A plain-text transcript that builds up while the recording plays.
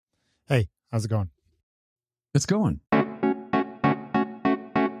Hey, how's it going? It's going.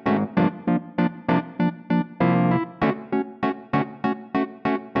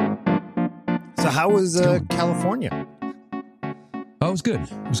 So how was California? Oh, it was good.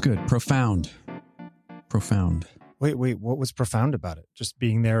 It was good. Profound. Wait, what was profound about it? Just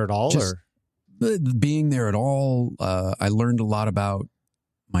being there at all? Just being there at all. I learned a lot about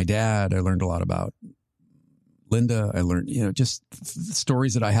my dad. I learned a lot about Linda. I learned, just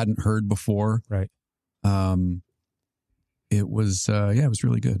stories that I hadn't heard before. Right. It was, it was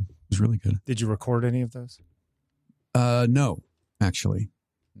really good. It was really good. Did you record any of those? No, actually,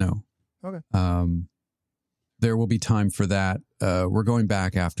 no. Okay. There will be time for that. We're going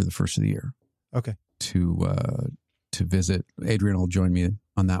back after the first of the year. Okay. To visit. Adrian will join me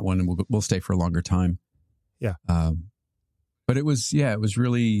on that one, and we'll stay for a longer time. Yeah. But it was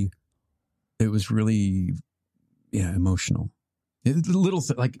really emotional. Little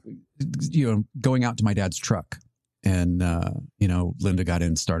like, going out to my dad's truck, and Linda got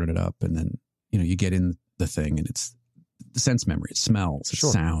in, started it up, and then you get in the thing, and it's the sense memory, it smells,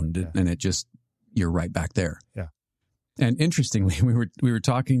 it's sound, and it just, you're right back there. Yeah. And interestingly, we were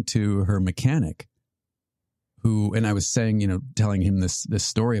talking to her mechanic, and I was saying, telling him this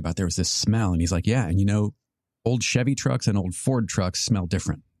story about there was this smell, and he's like, yeah, and old Chevy trucks and old Ford trucks smell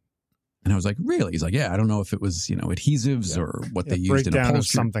different. And I was like, really? He's like, yeah, I don't know if it was, adhesives or what they used in upholstery. Or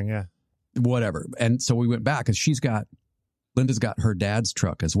something, yeah. Whatever. And so we went back, because Linda's got her dad's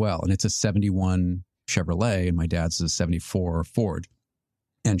truck as well, and it's a 71 Chevrolet, and my dad's a 74 Ford.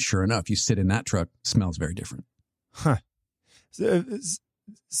 And sure enough, you sit in that truck, smells very different. Huh. So it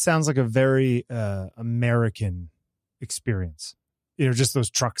sounds like a very American experience. Just those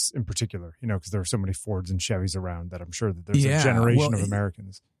trucks in particular, because there are so many Fords and Chevys around that I'm sure that there's a generation of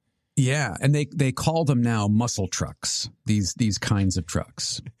Americans. Yeah. And they call them now muscle trucks, these kinds of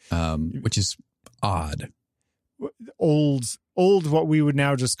trucks, which is odd. Old, what we would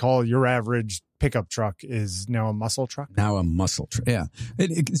now just call your average pickup truck is now a muscle truck. Now a muscle truck. Yeah.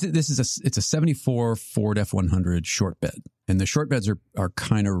 It's a 74 Ford F100 short bed. And the short beds are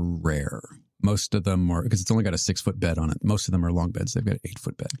kind of rare. Most of them are, because it's only got a 6-foot bed on it. Most of them are long beds. They've got an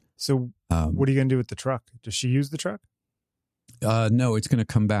 8-foot bed. So what are you going to do with the truck? Does she use the truck? No, it's going to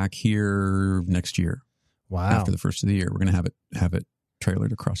come back here next year. Wow. After the first of the year, we're going to have it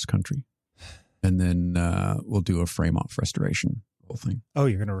trailered across country. And then we'll do a frame off restoration, the whole thing. Oh,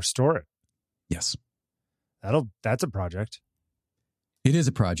 you're going to restore it? Yes. That's a project. It is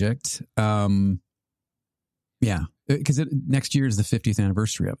a project. Yeah, because next year is the 50th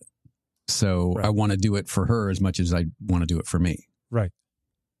anniversary of it. So right. I want to do it for her as much as I want to do it for me. Right.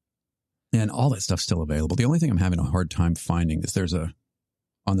 And all that stuff's still available. The only thing I'm having a hard time finding is there's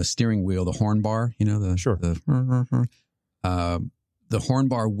on the steering wheel, the horn bar, Sure. The horn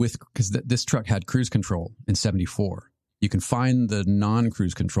bar because this truck had cruise control in 74. You can find the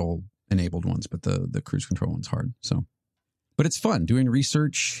non-cruise control enabled ones, but the cruise control one's hard. So, but it's fun doing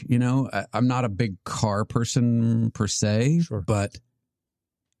research. I'm not a big car person per se, sure. But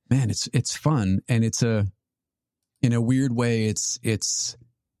man, it's fun. And in a weird way, it's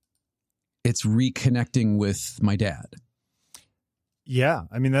reconnecting with my dad. Yeah.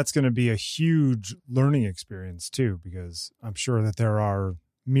 I mean, that's going to be a huge learning experience too, because I'm sure that there are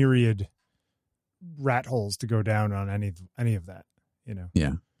myriad rat holes to go down on any of that,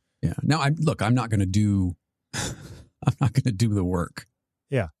 Yeah. Yeah. Now I'm not going to do, I'm not going to do the work.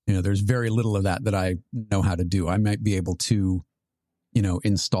 Yeah. There's very little of that I know how to do. I might be able to,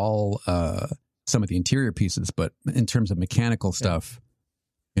 install some of the interior pieces, but in terms of mechanical stuff,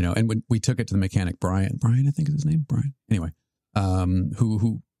 and when we took it to the mechanic, Brian, I think is his name, Brian. Anyway,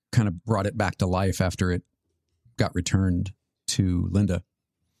 who kind of brought it back to life after it got returned to Linda.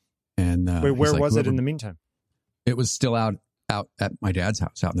 And wait, where was it in the meantime? It was still out at my dad's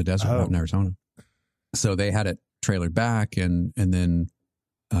house, out in the desert, out in Arizona. So they had it trailered back, and then,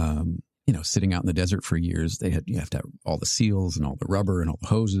 sitting out in the desert for years, you have to have all the seals and all the rubber and all the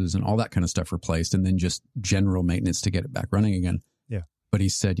hoses and all that kind of stuff replaced, and then just general maintenance to get it back running again. Yeah. But he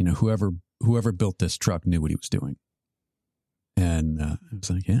said, whoever built this truck knew what he was doing. And I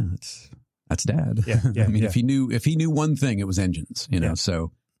was like, yeah, that's Dad. Yeah, I mean, if he knew one thing, it was engines,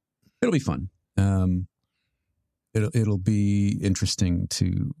 so it'll be fun. It'll be interesting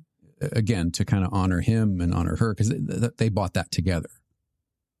to kind of honor him and honor her, because they bought that together.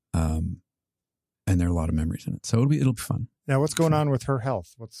 And there are a lot of memories in it. So it'll be fun. Now, what's going on with her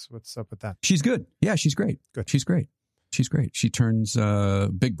health? What's up with that? She's good. Yeah, she's great. Good. She's great. She turns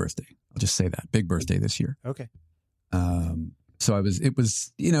big birthday. I'll just say that. Big birthday this year. Okay. So it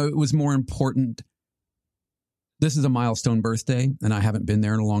was more important this is a milestone birthday, and I haven't been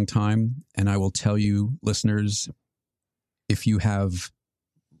there in a long time. And I will tell you, listeners, if you have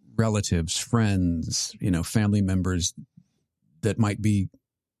relatives, friends, family members that might be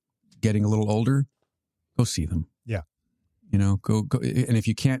getting a little older, go see them. Yeah. Go. And if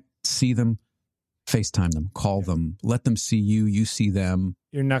you can't see them, FaceTime them, call them, let them see you, you see them.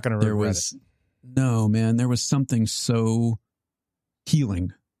 You're not going to regret it. No, man, there was something so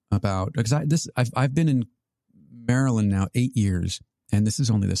healing about, because I've been in Maryland now 8 years, and this is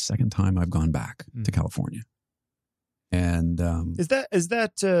only the second time I've gone back to California. And is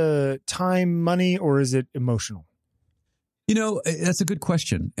that time, money, or is it emotional? That's a good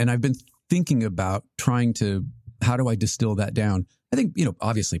question, and I've been thinking about how do I distill that down? I think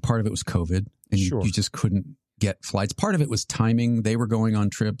obviously part of it was COVID, and Sure. you just couldn't get flights. Part of it was timing; they were going on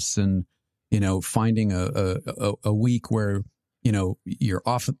trips, and finding a week where you're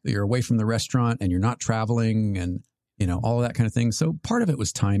away from the restaurant and you're not traveling, and all of that kind of thing. So part of it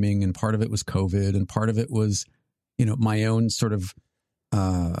was timing, and part of it was COVID, and part of it was my own sort of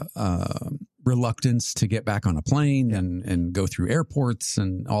reluctance to get back on a plane and go through airports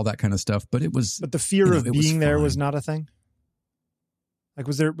and all that kind of stuff. But the fear of being there was not a thing. Like,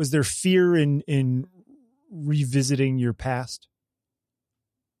 was there fear in revisiting your past?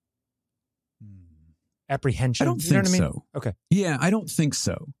 Apprehension? I don't think so. So. Okay. Yeah, I don't think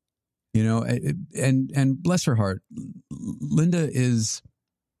so. And bless her heart, Linda is.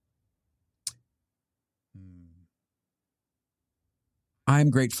 I'm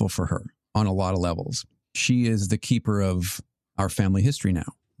grateful for her on a lot of levels. She is the keeper of our family history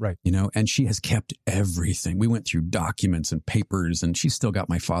now. Right. And she has kept everything. We went through documents and papers, and she's still got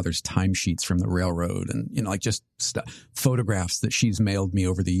my father's timesheets from the railroad, and, just photographs that she's mailed me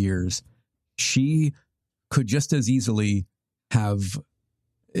over the years. She could just as easily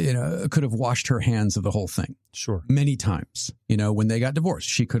could have washed her hands of the whole thing. Sure. Many times, when they got divorced,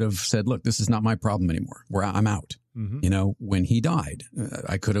 she could have said, look, this is not my problem anymore. I'm out. Mm-hmm. When he died,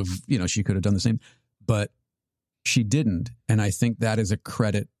 I could have, she could have done the same, but she didn't. And I think that is a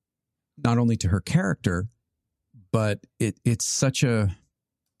credit not only to her character, but it's such I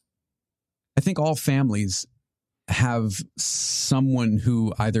think all families have someone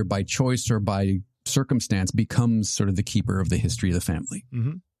who either by choice or by circumstance becomes sort of the keeper of the history of the family.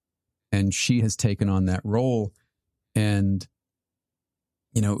 Mm-hmm. And she has taken on that role. And,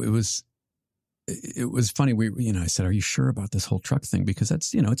 it was funny. I said, are you sure about this whole truck thing? Because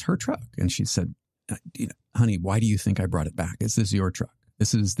that's, it's her truck. And she said, honey, why do you think I brought it back? Is this your truck?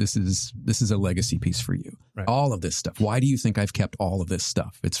 This is a legacy piece for you. Right. All of this stuff. Why do you think I've kept all of this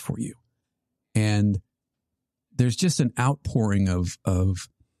stuff? It's for you. And there's just an outpouring of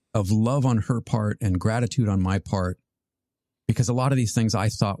love on her part and gratitude on my part, because a lot of these things I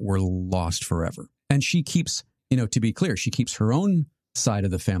thought were lost forever. And she keeps, to be clear, she keeps her own side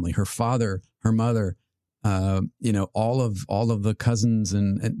of the family, her father, her mother, all of the cousins,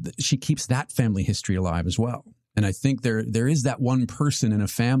 and she keeps that family history alive as well. And I think there is that one person in a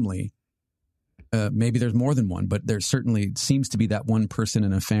family, maybe there's more than one, but there certainly seems to be that one person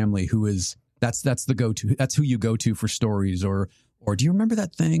in a family who is, that's the go-to. That's who you go to for stories, or do you remember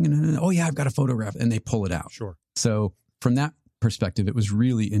that thing? And oh yeah, I've got a photograph, and they pull it out. Sure. So from that perspective, it was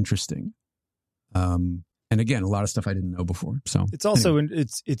really interesting. And again, a lot of stuff I didn't know before. So it's also,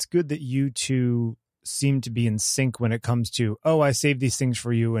 it's good that you two seem to be in sync when it comes to, oh, I saved these things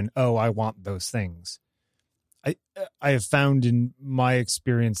for you, and oh, I want those things. I have found in my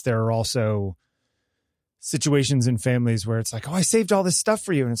experience, there are also situations in families where it's like, oh, I saved all this stuff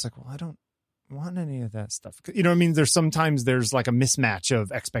for you. And it's like, well, I don't want any of that stuff. You know what I mean? There's like a mismatch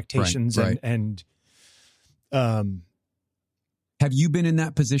of expectations right. and have you been in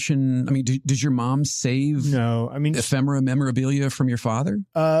that position? I mean, does your mom save no, I mean, ephemera memorabilia from your father?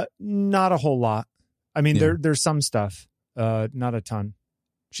 Not a whole lot. I mean, there's some stuff, not a ton.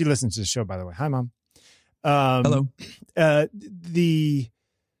 She listens to the show, by the way. Hi, Mom. Hello. How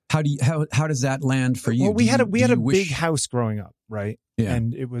does that land for you? Well, we had a big house growing up, right? Yeah.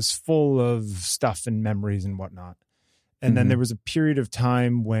 And it was full of stuff and memories and whatnot. And then there was a period of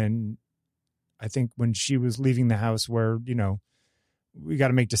time when she was leaving the house where, we got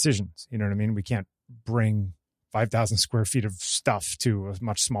to make decisions. You know what I mean? We can't bring 5,000 square feet of stuff to a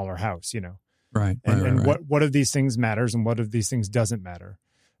much smaller house, Right. And what of these things matters and what of these things doesn't matter.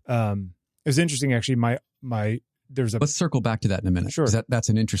 It was interesting, actually. Let's circle back to that in a minute. Sure. That's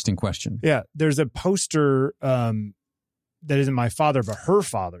an interesting question. Yeah. There's a poster that isn't my father, but her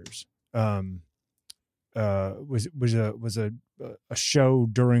father's was a show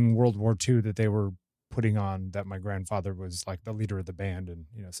during World War II that they were putting on, that my grandfather was like the leader of the band, and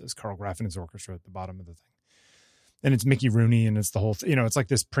it says Carl Graff and his orchestra at the bottom of the thing. and it's Mickey Rooney, and it's the whole, it's like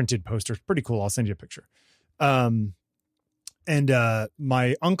this printed poster. It's pretty cool. I'll send you a picture. And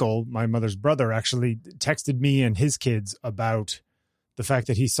my uncle, my mother's brother, actually texted me and his kids about the fact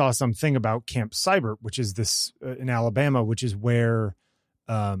that he saw something about Camp Seibert, which is this in Alabama, which is where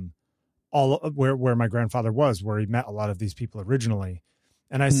where my grandfather was, where he met a lot of these people originally.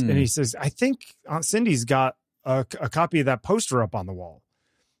 And and he says, I think Aunt Cindy's got a copy of that poster up on the wall.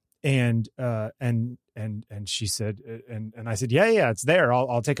 And she said, and I said, yeah, it's there.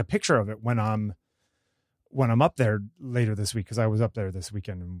 I'll take a picture of it when I'm up there later this week, because I was up there this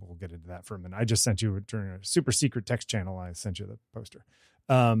weekend, and we'll get into that for a minute. I just sent you during a super secret text channel. I sent you the poster.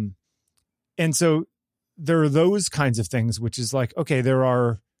 And so there are those kinds of things, which is like, okay, there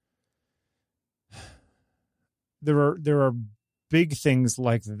are big things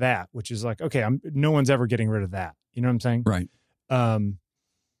like that, which is like, okay, no one's ever getting rid of that. You know what I'm saying? Right.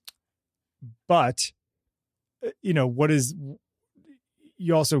 But you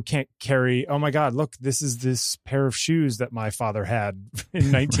also can't carry, oh my God, look, this is this pair of shoes that my father had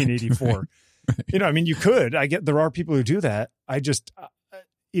in 1984. Right. You could, there are people who do that. I just,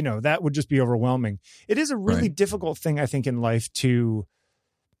 that would just be overwhelming. It is a really difficult thing, I think, in life to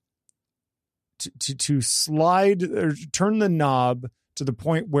slide or turn the knob to the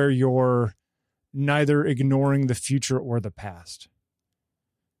point where you're neither ignoring the future or the past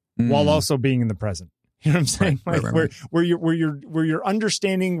while also being in the present. You know what I'm saying? Where you're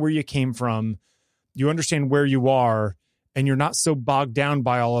understanding where you came from, you understand where you are, and you're not so bogged down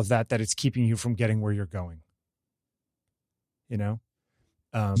by all of that it's keeping you from getting where you're going.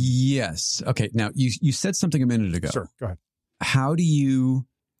 Yes. Okay. Now you said something a minute ago. Sure. Go ahead. How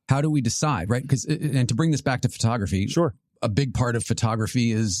do we decide? Right. And to bring this back to photography. Sure. A big part of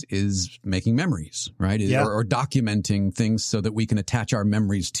photography is making memories, right? Or documenting things so that we can attach our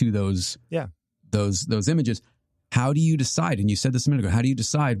memories to those images. How do you decide? And you said this a minute ago. How do you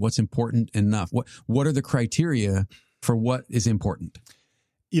decide what's important enough? What are the criteria for what is important?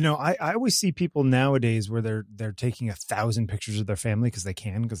 I always see people nowadays where they're taking 1,000 pictures of their family because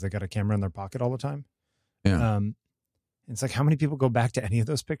they got a camera in their pocket all the time. Yeah. It's like, how many people go back to any of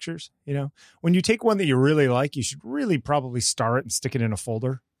those pictures? When you take one that you really like, you should really probably star it and stick it in a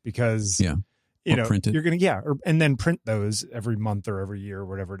folder, because print it. You're going to, and then print those every month or every year or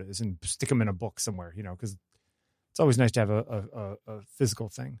whatever it is, and stick them in a book somewhere, because it's always nice to have a physical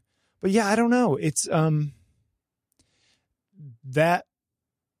thing. But yeah, I don't know. It's, that,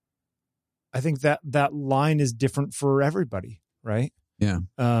 I think that line is different for everybody. Right. Yeah.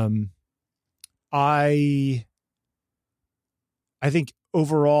 I think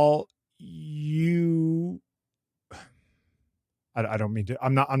overall I don't mean to,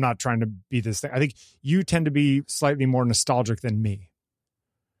 I'm not trying to be this thing. I think you tend to be slightly more nostalgic than me.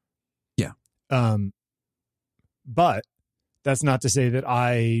 Yeah. But that's not to say that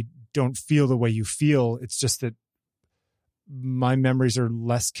I don't feel the way you feel. It's just that my memories are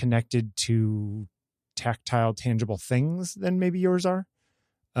less connected to tactile, tangible things than maybe yours are.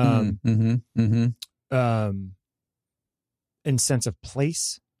 And sense of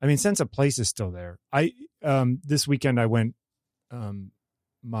place. Sense of place is still there. This weekend I went,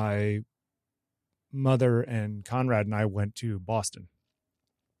 my mother and Conrad and I went to Boston.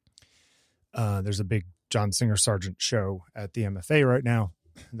 There's a big John Singer Sargent show at the MFA right now.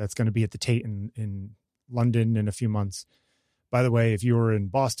 That's going to be at the Tate in London in a few months. By the way, if you were in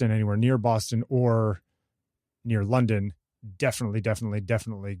Boston, anywhere near Boston or near London, definitely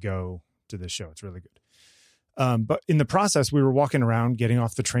go to this show. It's really good. But in the process, we were walking around, getting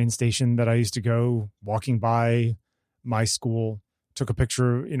off the train station that I used to go, walking by my school, took a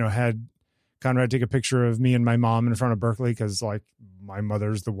picture, had Conrad take a picture of me and my mom in front of Berkeley, because like my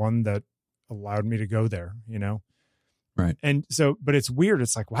mother's the one that allowed me to go there, Right. And so, but it's weird.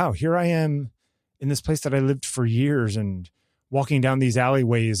 It's like, wow, here I am in this place that I lived for years, and walking down these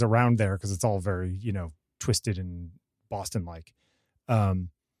alleyways around there, because it's all very, twisted and Boston-like. And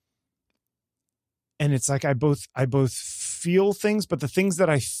it's like I both feel things, but the things that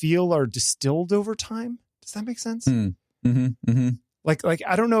I feel are distilled over time. Does that make sense? Like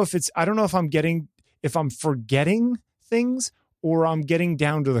I don't know if I'm forgetting things or I'm getting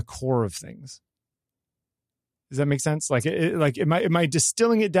down to the core of things. Does that make sense? Like am I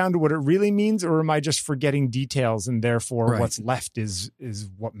distilling it down to what it really means, or am I just forgetting details and therefore what's left is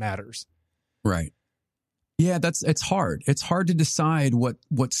what matters? Right. Yeah, it's hard. It's hard to decide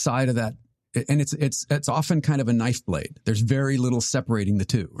what side of that. And it's often kind of a knife blade. There's very little separating the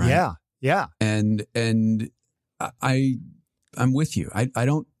two, right? Yeah. Yeah. And I'm with you. I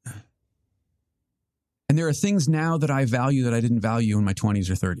don't, and there are things now that I value that I didn't value in my 20s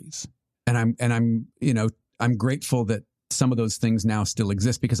or 30s. And I'm I'm grateful that some of those things now still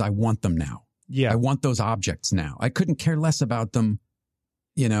exist because I want them now. Yeah. I want those objects now. I couldn't care less about them,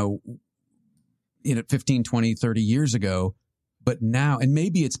 15, 20, 30 years ago. But now, and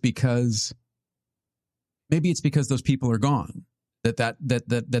maybe it's because those people are gone, that's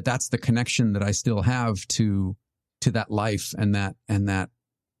the connection that I still have to that life and that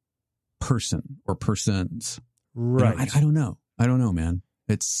person or persons. Right. I don't know. I don't know, man.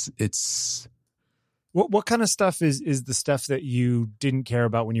 It's what kind of stuff is the stuff that you didn't care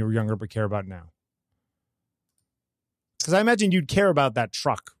about when you were younger but care about now? Because I imagine you'd care about that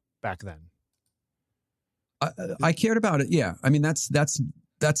truck back then. I cared about it. Yeah. I mean, that's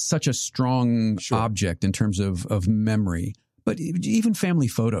such a strong object in terms of memory, but even family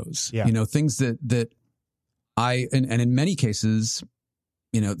photos, things that and in many cases,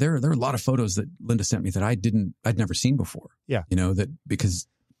 there are a lot of photos that Linda sent me that I'd never seen before. Yeah. That because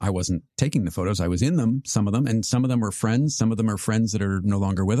I wasn't taking the photos, I was in them, some of them, and some of them were friends. Some of them are friends that are no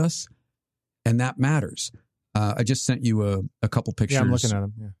longer with us. And that matters. I just sent you a couple pictures. Yeah, I'm looking at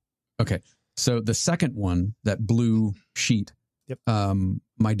them. Yeah. Okay. So the second one, that blue sheet,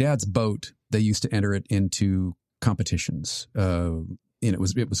 my dad's boat, they used to enter it into competitions. It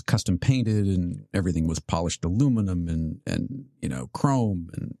was custom painted and everything was polished aluminum and chrome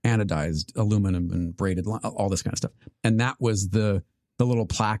and anodized aluminum and braided, all this kind of stuff. And that was the little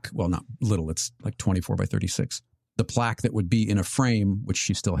plaque. Well, not little, it's like 24 by 36. The plaque that would be in a frame, which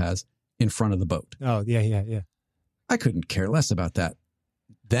she still has, in front of the boat. Oh, yeah. I couldn't care less about that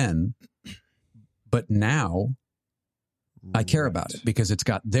then. But now I care about it because it's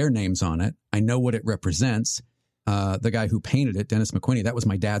got their names on it. I know what it represents. The guy who painted it, Dennis McQuinney, that was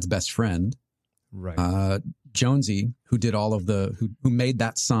my dad's best friend. Right. Jonesy, who did all of who made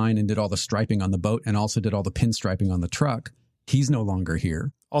that sign and did all the striping on the boat and also did all the pinstriping on the truck. He's no longer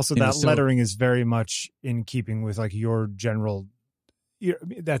here. Also, lettering is very much in keeping with like your general.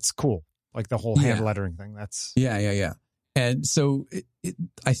 That's cool. Like the whole hand lettering thing. That's yeah. And so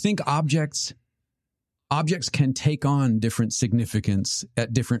I think objects can take on different significance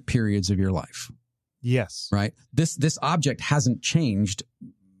at different periods of your life. Yes. Right. This object hasn't changed,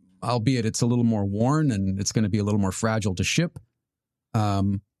 albeit it's a little more worn and it's going to be a little more fragile to ship.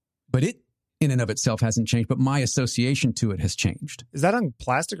 But it in and of itself hasn't changed, but my association to it has changed. Is that on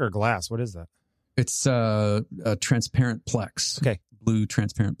plastic or glass? What is that? It's a transparent Plex. Okay. Blue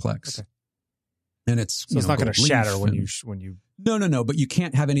transparent Plex. Okay. And it's not going to shatter when you No, but you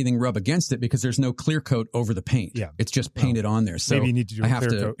can't have anything rub against it because there's no clear coat over the paint. Yeah. It's just painted on there. So maybe you need to do a clear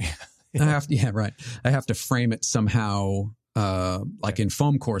coat. I have to frame it somehow in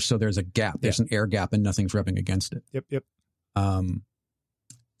foam core so there's a gap. There's an air gap and nothing's rubbing against it. Yep.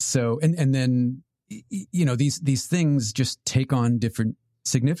 So and then these things just take on different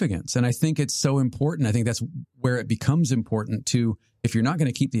significance. And I think it's so important. I think that's where it becomes important to, if you're not going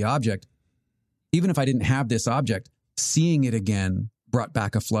to keep the object, even if I didn't have this object, seeing it again brought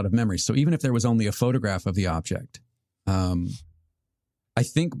back a flood of memories. So even if there was only a photograph of the object, I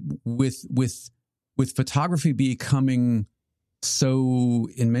think with photography becoming so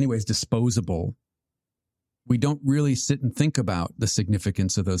in many ways disposable, we don't really sit and think about the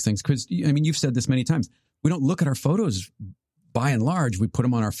significance of those things. Because I mean, you've said this many times. We don't look at our photos by and large. We put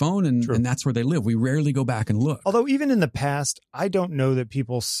them on our phone and that's where they live. We rarely go back and look. Although even in the past, I don't know that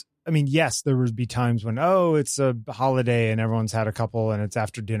people. I mean, yes, there would be times when, it's a holiday and everyone's had a couple and it's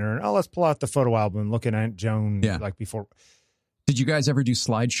after dinner. And, let's pull out the photo album and look at Aunt Joan like before. Did you guys ever do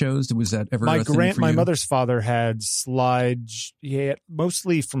slideshows? Was that ever a thing for you? My mother's father had slides,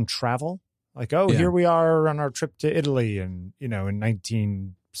 mostly from travel. Like, here we are on our trip to Italy and, in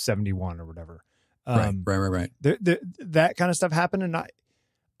 1971 or whatever. Right. That kind of stuff happened. And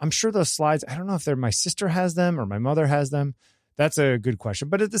I'm sure those slides, I don't know if my sister has them or my mother has them. That's a good question.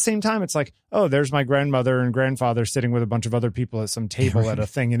 But at the same time, it's like, there's my grandmother and grandfather sitting with a bunch of other people at some table at a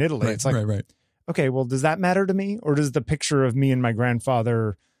thing in Italy. It's like, okay, well, does that matter to me? Or does the picture of me and my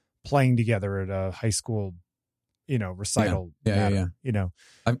grandfather playing together at a high school, recital matter? Yeah.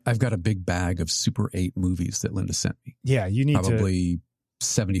 I've got a big bag of Super 8 movies that Linda sent me. Yeah, you need probably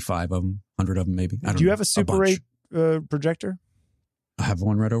 75 of them, 100 of them maybe. I don't know. Do you have a Super 8 projector? I have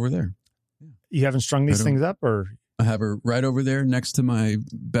one right over there. You haven't strung these things up, or? I have her right over there next to my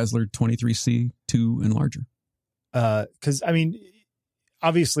Besler 23C 2 and larger. Because, I mean,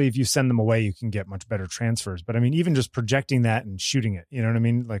 obviously, if you send them away, you can get much better transfers. But I mean, even just projecting that and shooting it, you know what I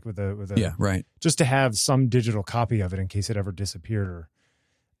mean? Like with a right. Just to have some digital copy of it in case it ever disappeared or.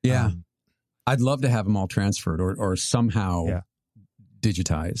 Yeah. I'd love to have them all transferred or somehow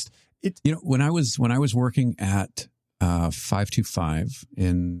digitized. When I was working at 525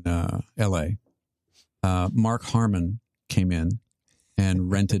 in LA, Mark Harmon came in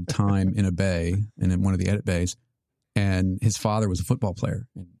and rented time in a bay, and in one of the edit bays. And his father was a football player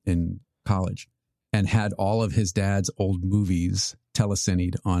in college and had all of his dad's old movies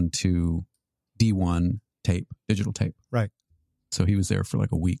telecinied onto D1 tape, digital tape. Right. So he was there for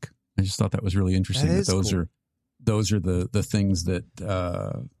like a week. I just thought that was really interesting. That is cool. Those are the things that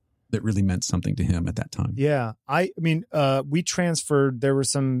that really meant something to him at that time. Yeah. I mean, we transferred, there was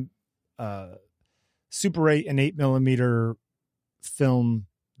some Super 8 and 8mm film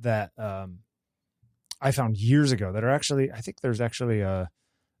that I found years ago that are actually, I think there's actually a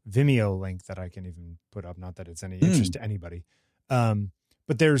Vimeo link that I can even put up. Not that it's any interest to anybody.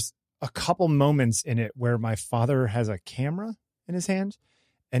 But there's a couple moments in it where my father has a camera in his hand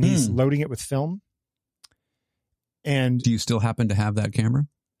and he's loading it with film. And do you still happen to have that camera?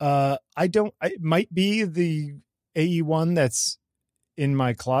 I don't. It might be the AE1 that's in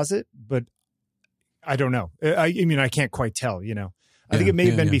my closet, but I don't know. I mean, I can't quite tell. You know, I think it may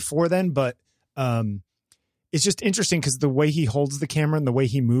have been before then, but it's just interesting because the way he holds the camera and the way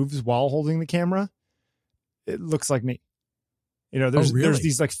he moves while holding the camera, it looks like me. You know, there's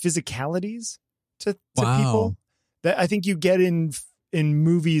these like physicalities to people that I think you get in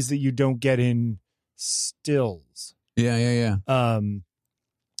movies that you don't get in stills. Yeah.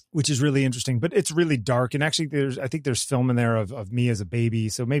 Which is really interesting, but it's really dark. And actually I think there's film in there of me as a baby.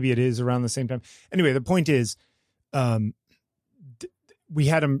 So maybe it is around the same time. Anyway, the point is, we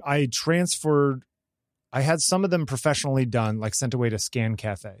had them, I had some of them professionally done, like sent away to Scan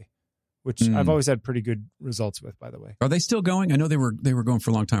Cafe, which I've always had pretty good results with, by the way. Are they still going? I know they were going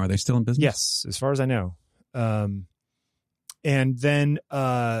for a long time. Are they still in business? Yes, as far as I know. And then,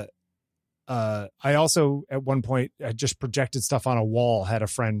 I also, at one point, I just projected stuff on a wall, had a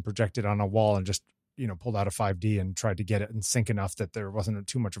friend project it on a wall and just, you know, pulled out a 5D and tried to get it in sync enough that there wasn't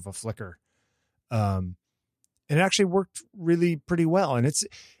too much of a flicker. And it actually worked really pretty well. And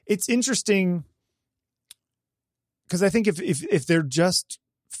it's interesting because I think if they're just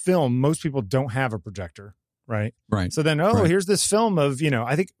film, most people don't have a projector, right? Right. So then, here's this film of, you know,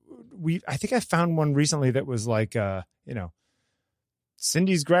 I think I found one recently that was like, you know,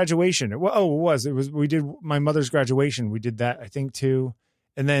 Cindy's graduation. We did my mother's graduation. We did that, I think, too.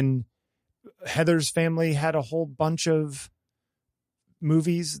 And then Heather's family had a whole bunch of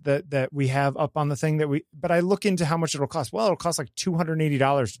movies that we have up on the thing but I look into how much it'll cost. Well, it'll cost like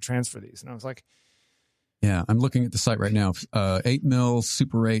 $280 to transfer these. And I was like, yeah, I'm looking at the site right now. 8mm,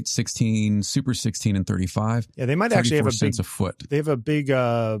 Super 8, 16, Super 16, and 35. Yeah, they might actually have a big a foot. They have a big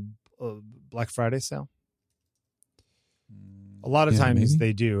Black Friday sale. A lot of times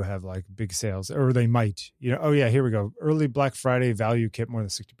they do have like big sales, or they might, you know, oh yeah, here we go. Early Black Friday value kit, more than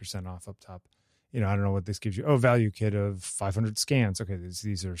 60% off up top. You know, I don't know what this gives you. Oh, value kit of 500 scans. Okay.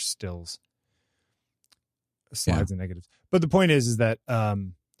 These are stills, slides and negatives. But the point is that,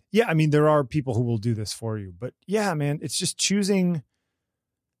 yeah, I mean, there are people who will do this for you, but yeah, man, it's just choosing.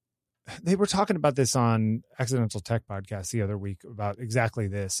 They were talking about this on Accidental Tech Podcast the other week about exactly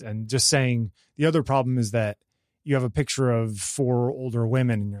this, and just saying the other problem is that you have a picture of 4 older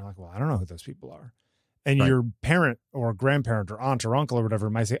women and you're like, well, I don't know who those people are. And your parent or grandparent or aunt or uncle or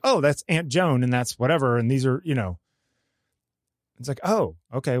whatever might say, oh, that's Aunt Joan and that's whatever. And these are, you know, it's like, oh,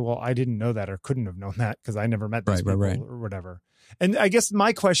 okay, well, I didn't know that or couldn't have known that because I never met these people or whatever. And I guess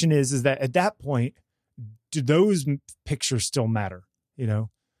my question is that at that point, do those pictures still matter? You know,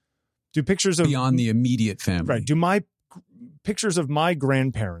 do pictures of beyond the immediate family, right? Do my pictures of my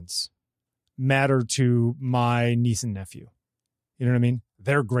grandparents matter to my niece and nephew? You know what I mean?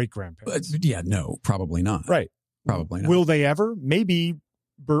 They're great grandparents. Yeah, no, probably not. Right. Probably not. Will they ever? Maybe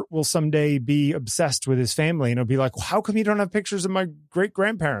Bert will someday be obsessed with his family and it'll be like, well, how come you don't have pictures of my great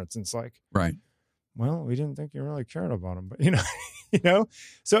grandparents? And it's like, right. Well, we didn't think you really cared about them, but you know,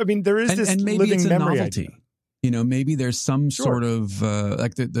 so, I mean, there is this and maybe living it's a memory novelty. idea. You know, maybe there's some sort of,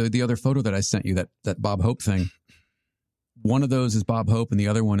 like the other photo that I sent you, that Bob Hope thing. One of those is Bob Hope and the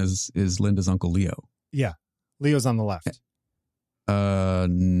other one is Linda's Uncle Leo. Yeah. Leo's on the left.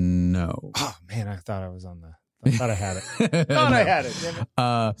 No. Oh man, I thought I had it. I had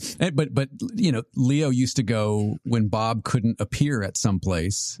it. But you know, Leo used to go when Bob couldn't appear at some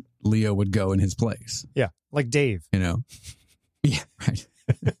place. Leo would go in his place. Yeah, like Dave. You know. Yeah, right.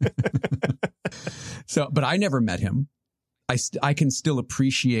 So, but I never met him. I can still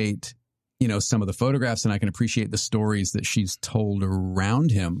appreciate, you know, some of the photographs, and I can appreciate the stories that she's told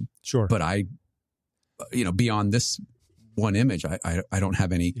around him. Sure. But you know, beyond this one image, I don't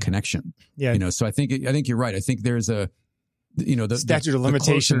have any connection. Yeah. You know, so I think you're right. I think there's a, you know, the statute of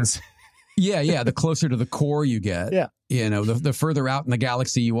limitations. Yeah. The closer to the core you get, you know, the further out in the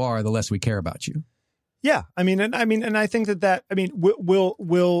galaxy you are, the less we care about you. Yeah, I mean, and I think that I mean,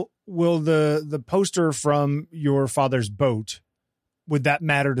 will the poster from your father's boat, would that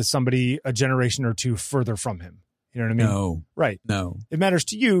matter to somebody a generation or two further from him? You know what I mean? No, right? No, it matters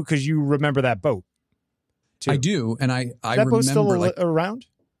to you because you remember that boat. Too. I do, and I that remember boat's still around.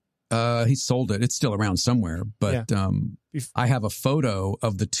 He sold it. It's still around somewhere, but I have a photo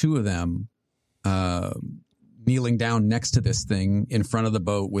of the two of them kneeling down next to this thing in front of the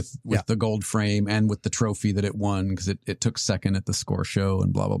boat with the gold frame and with the trophy that it won because it took second at the score show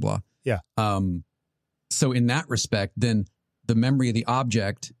and blah, blah, blah. Yeah. So in that respect, then the memory of the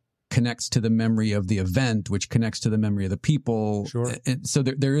object connects to the memory of the event, which connects to the memory of the people. Sure. And so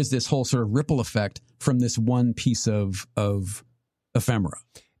there is this whole sort of ripple effect from this one piece of ephemera.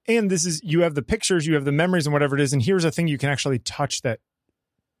 And you have the pictures, you have the memories and whatever it is. And here's a thing you can actually touch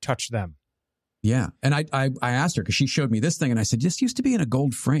them. Yeah. And I asked her because she showed me this thing and I said, this used to be in a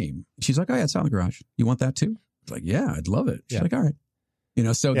gold frame. She's like, oh yeah, it's out in the garage. You want that too? I was like, yeah, I'd love it. She's like, all right.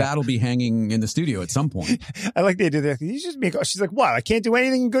 So that'll be hanging in the studio at some point. I like the idea that you just make, she's like, what? I can't do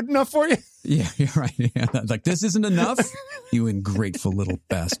anything good enough for you? Yeah, you're right. Yeah. Like, this isn't enough? You ungrateful little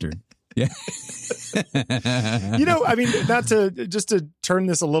bastard. Yeah. I mean, just to turn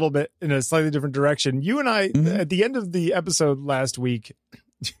this a little bit in a slightly different direction, you and I, at the end of the episode last week,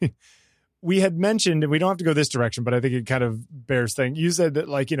 we had mentioned, and we don't have to go this direction, but I think it kind of bears thing. You said that,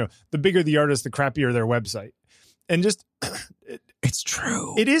 like, the bigger the artist, the crappier their website. And just... It's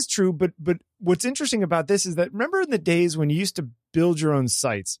true. It is true, but what's interesting about this is that, remember in the days when you used to build your own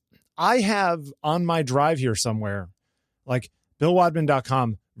sites? I have on my drive here somewhere, like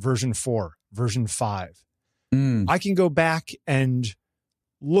BillWadman.com version 4, version 5. I can go back and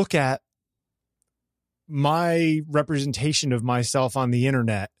look at my representation of myself on the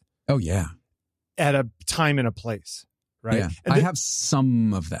internet. Oh, yeah. At a time and a place, right? Yeah. And I have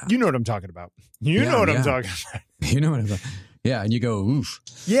some of that. You know what I'm talking about. You know what I'm talking about. You know what I'm talking about. Yeah, and you go, oof.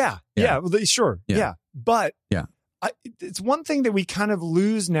 Yeah. Well, sure. Yeah. But it's one thing that we kind of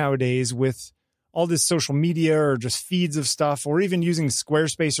lose nowadays with all this social media or just feeds of stuff, or even using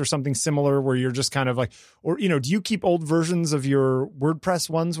Squarespace or something similar where you're just kind of like, or, do you keep old versions of your WordPress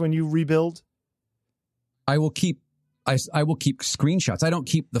ones when you rebuild? I will keep screenshots. I don't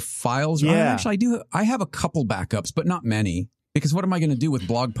keep the files. Yeah. Actually, I do. I have a couple backups, but not many. Because what am I going to do with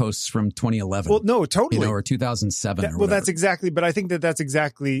blog posts from 2011? Well, no, totally. Or 2007 or whatever. Well, that's exactly, but I think that's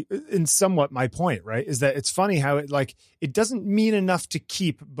exactly in somewhat my point, right? Is that it's funny how it doesn't mean enough to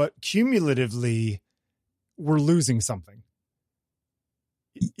keep, but cumulatively we're losing something.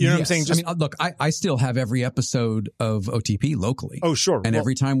 You know what I'm saying? Look, I still have every episode of OTP locally. Oh, sure. And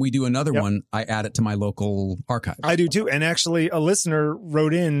every time we do another one, I add it to my local archive. I do too. And actually a listener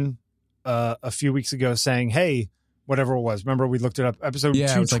wrote in a few weeks ago saying, hey, whatever it was. Remember, we looked it up. Episode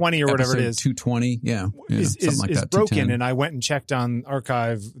 220 or whatever it is. 220, is like that, broken. And I went and checked on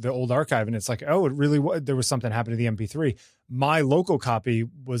the old archive, and it's like, oh, it really was. There was something happened to the MP3. My local copy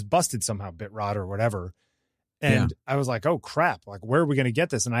was busted somehow, BitRot or whatever. And I was like, oh, crap. Like, where are we going to get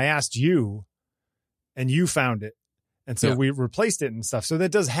this? And I asked you, and you found it. And so we replaced it and stuff. So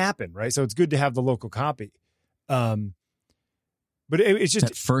that does happen, right? So it's good to have the local copy. But it's just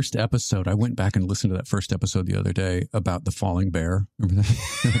that first episode. I went back and listened to that first episode the other day about the falling bear. Remember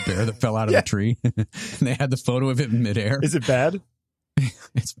that? The bear that fell out of the tree? And they had the photo of it in midair. Is it bad?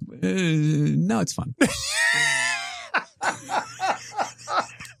 It's no, it's fun.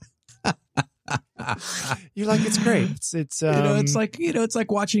 You're like, it's great. It's it's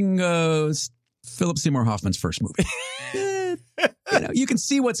like watching Philip Seymour Hoffman's first movie. You can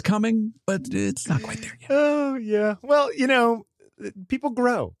see what's coming, but it's not quite there yet. Oh yeah. Well, people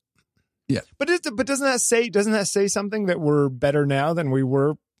grow. Yeah. But doesn't that say something that we're better now than we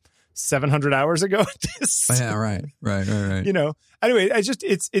were 700 hours ago at this? Yeah, right. Anyway,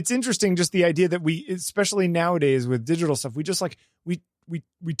 it's interesting, just the idea that we, especially nowadays with digital stuff, we just we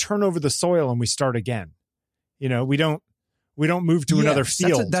turn over the soil and we start again. We don't move to another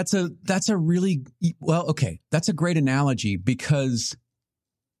field. That's a really, that's a great analogy, because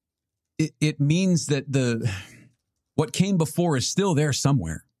it means that what came before is still there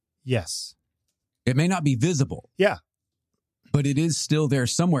somewhere. Yes. It may not be visible. Yeah. But it is still there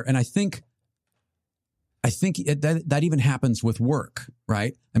somewhere. And I think that even happens with work,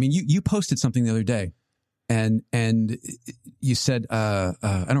 right? I mean, you posted something the other day, and you said, I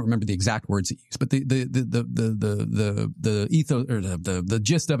don't remember the exact words that you used, but the ethos, or the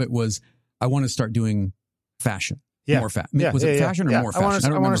gist of it was, I want to start doing fashion. Yeah. More fashion. Was it fashion or more fashion? I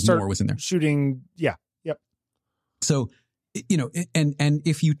don't remember if more was in there. Shooting. Yeah. Yep. So, and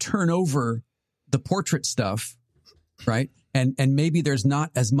if you turn over the portrait stuff, right, And maybe there's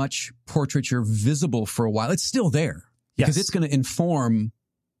not as much portraiture visible for a while. It's still there because it's going to inform,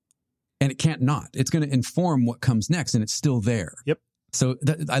 and it can't not. It's going to inform what comes next, and it's still there. Yep. So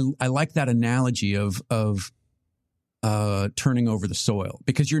I like that analogy of turning over the soil,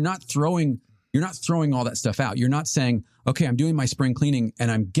 because you're not throwing all that stuff out. You're not saying, okay, I'm doing my spring cleaning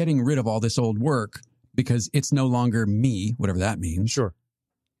and I'm getting rid of all this old work because it's no longer me, whatever that means. Sure.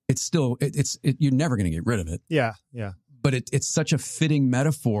 It's still, you're never going to get rid of it. Yeah. Yeah. But it's such a fitting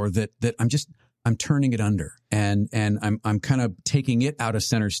metaphor that I'm turning it under, and I'm kind of taking it out of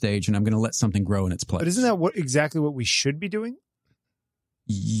center stage, and I'm going to let something grow in its place. But isn't that exactly what we should be doing?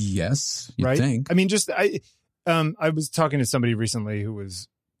 Yes, you right? think. I mean, I was talking to somebody recently who was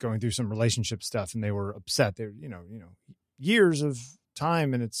going through some relationship stuff, and they were upset. They're, years of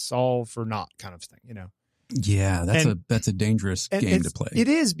time, and it's all for naught kind of thing, Yeah, that's a dangerous game to play. It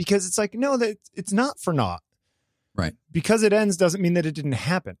is, because it's like, no, that it's not for naught. Right. Because it ends doesn't mean that it didn't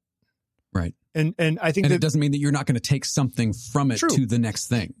happen. Right. And I think it doesn't mean that you're not going to take something from it to the next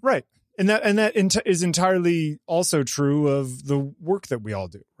thing. Right. And that is entirely also true of the work that we all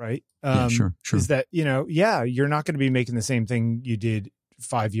do, right? Sure. Is that, you're not going to be making the same thing you did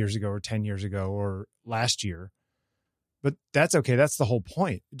 5 years ago or 10 years ago or last year. But that's okay. That's the whole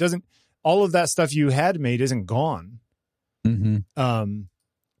point. It doesn't, all of that stuff you had made isn't gone. Mm-hmm.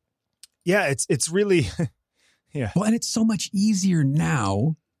 It's really, yeah. Well, and it's so much easier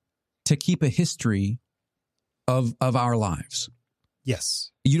now to keep a history of our lives.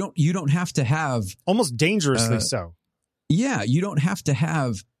 Yes. You don't have to have, almost dangerously so. Yeah, you don't have to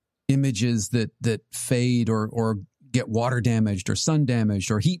have images that fade or get water damaged or sun damaged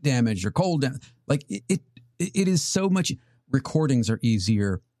or heat damaged or cold damaged. Like it is so much. Recordings are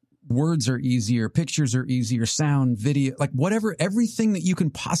easier, words are easier, pictures are easier, sound, video, like whatever, everything that you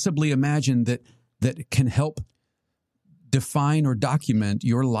can possibly imagine that can help define or document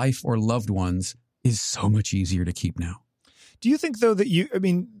your life or loved ones is so much easier to keep now. Do you think, though,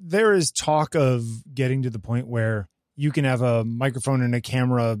 that there is talk of getting to the point where you can have a microphone and a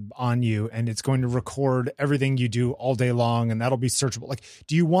camera on you and it's going to record everything you do all day long, and that'll be searchable? Like,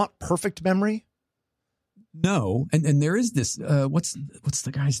 do you want perfect memory? No. And there is this, what's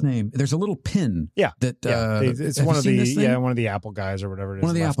the guy's name? There's a little pin. Yeah. It's one of the Apple guys or whatever it is. One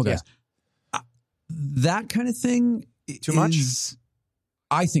of the Apple guys. Yeah. That kind of thing. Too much?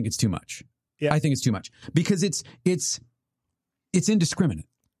 I think it's too much. Yeah. I think it's too much because it's indiscriminate.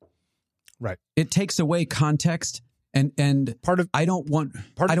 Right. It takes away context and I don't want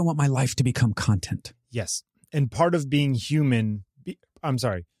my life to become content. Yes. And part of being human,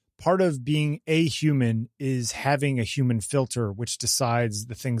 part of being a human is having a human filter which decides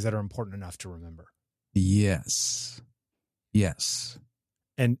the things that are important enough to remember. Yes. Yes.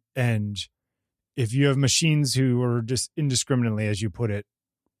 And if you have machines who are just indiscriminately, as you put it,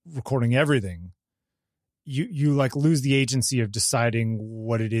 recording everything, you like lose the agency of deciding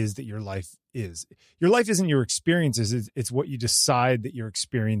what it is that your life is. Your life isn't your experiences. It's what you decide that your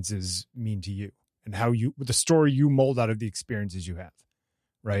experiences mean to you and the story you mold out of the experiences you have.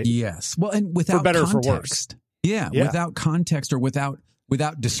 Right. Yes. Well, and without for better context, or for worse. Yeah. Without context or without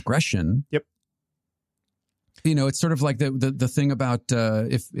discretion. Yep. It's sort of like the thing about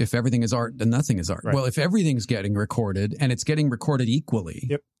if everything is art, then nothing is art. Right. Well, if everything's getting recorded and it's getting recorded equally,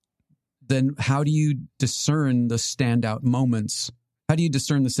 yep. Then how do you discern the standout moments? How do you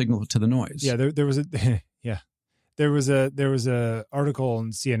discern the signal to the noise? Yeah, there was a article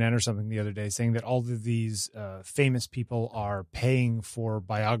on CNN or something the other day saying that all of these famous people are paying for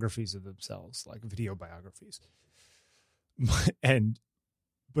biographies of themselves, like video biographies,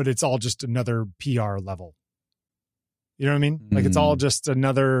 but it's all just another PR level. You know what I mean? Like it's all just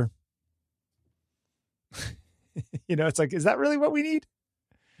another. It's like, is that really what we need?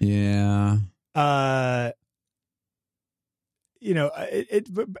 Yeah. And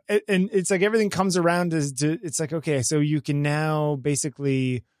it's like everything comes around it's like, okay, so you can now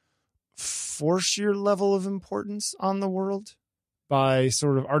basically force your level of importance on the world by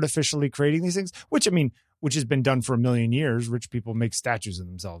sort of artificially creating these things, which has been done for 1 million years. Rich people make statues of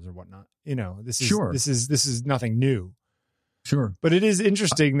themselves or whatnot. This is nothing new. Sure. But it is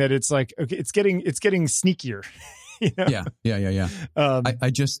interesting that it's like, okay, it's getting sneakier. Yeah.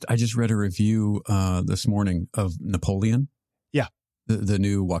 I just read a review this morning of Napoleon. Yeah. The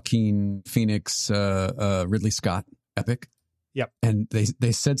new Joaquin Phoenix Ridley Scott epic. Yep. And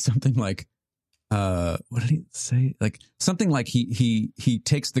they said something like what did he say? Like something like he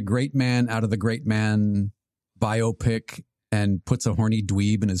takes the great man out of the great man biopic and puts a horny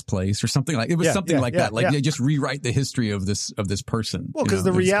dweeb in his place or something like it was something like that. Like they just rewrite the history of this person. Well, because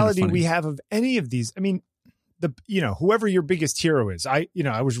the reality we have of any of these, whoever your biggest hero is. I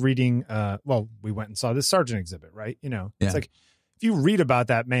was reading, we went and saw this Sargent exhibit, right? It's like, if you read about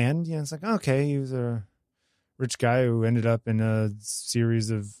that man, it's like, okay, he was a rich guy who ended up in a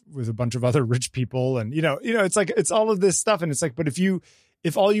series with a bunch of other rich people. And, it's like, it's all of this stuff. And it's like, but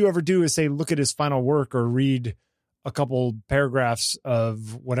if all you ever do is say, look at his final work or read a couple paragraphs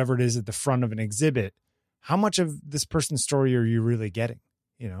of whatever it is at the front of an exhibit, how much of this person's story are you really getting?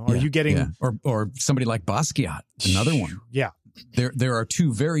 Are you getting, or somebody like Basquiat, another one. Yeah. There are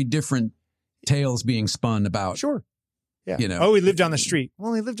two very different tales being spun about. Sure. Yeah. He lived on the street.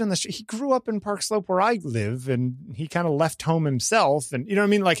 Well, he lived on the street. He grew up in Park Slope where I live, and he kind of left home himself. And you know what I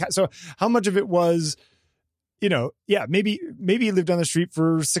mean? Like, so how much of it was, maybe he lived on the street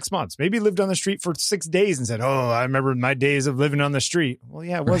for 6 months. Maybe he lived on the street for 6 days and said, "Oh, I remember my days of living on the street." Well,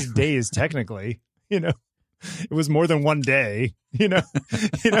 yeah, it was days technically, it was more than one day, but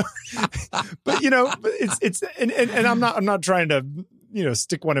it's, and I'm not trying to,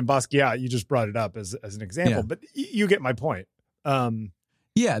 stick one in Basquiat. You just brought it up as an example, but you get my point.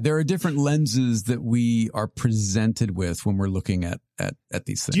 There are different lenses that we are presented with when we're looking at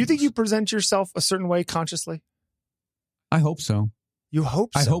these things. Do you think you present yourself a certain way consciously? I hope so. You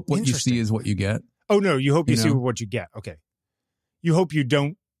hope so? I hope what you see is what you get. Oh, no, you hope you see what you get. Okay. You hope you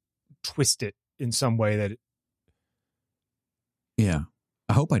don't twist it in some way that... Yeah.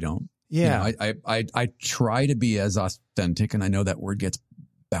 I hope I don't. Yeah. I try to be as authentic, and I know that word gets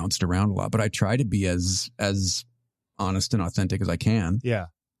bounced around a lot, but I try to be as honest and authentic as I can. Yeah.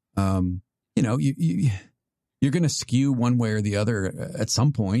 You're going to skew one way or the other at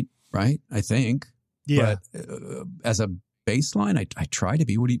some point, right? I think. Yeah. But as a baseline, I try to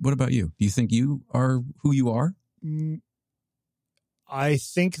be. What about you? Do you think you are who you are? I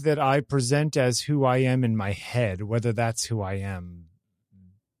think that I present as who I am in my head. Whether that's who I am,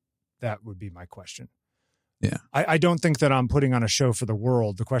 that would be my question. Yeah. I don't think that I'm putting on a show for the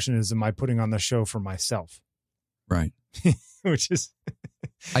world. The question is, am I putting on the show for myself? Right. Which is...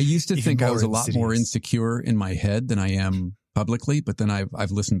 I used to think I was a lot more insecure in my head than I am publicly, but then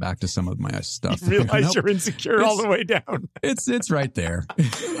I've listened back to some of my stuff. You realize you're insecure all the way down. It's right there.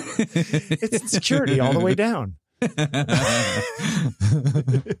 It's insecurity all the way down.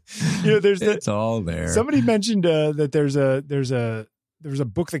 It's all there. Somebody mentioned that there's a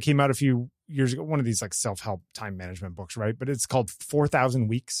book that came out a few years ago, one of these like self-help time management books, right? But it's called 4,000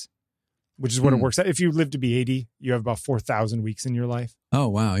 Weeks, which is what it works out. If you live to be 80, you have about 4,000 weeks in your life. Oh,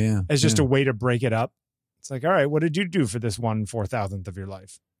 wow. Yeah. As just a way to break it up. It's like, all right, what did you do for this 1/4,000th of your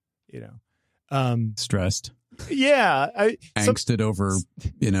life? Stressed. Yeah. Angsted over,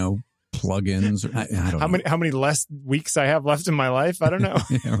 plugins. I don't know. How many less weeks I have left in my life? I don't know.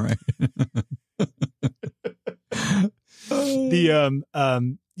 Yeah, right.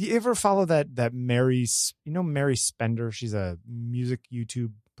 You ever follow that Mary, Mary Spender? She's a music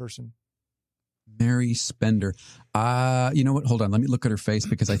YouTube person. Mary Spender. You know what? Hold on. Let me look at her face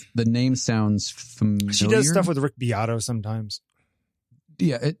because the name sounds familiar. She does stuff with Rick Beato sometimes.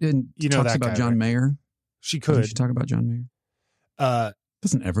 Yeah. And talks about John Mayer. She could. Doesn't she talk about John Mayer?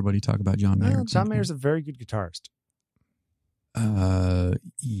 Doesn't everybody talk about John Mayer? No, John Mayer's a very good guitarist.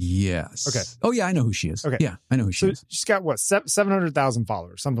 Yes. Okay. Oh yeah, I know who she is. Okay. Yeah, I know who she is. She's got 700,000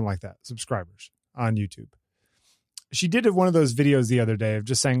 followers, something like that, subscribers on YouTube. She did one of those videos the other day of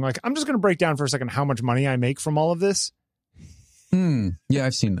just saying, like, I'm just going to break down for a second how much money I make from all of this. Yeah,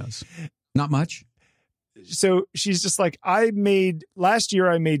 I've seen those. Not much. So she's just like, last year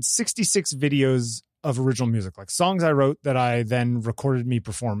I made 66 videos of original music, like songs I wrote that I then recorded me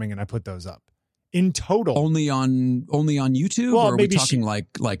performing, and I put those up. In total, only on YouTube, or are we talking like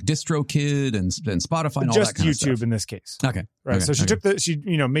DistroKid and Spotify and all that kind of stuff? Just YouTube in this case. Okay, right. Okay. So she took she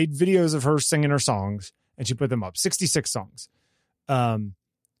made videos of her singing her songs, and she put them up. 66 songs,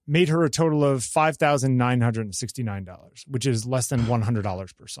 made her a total of $5,969, which is less than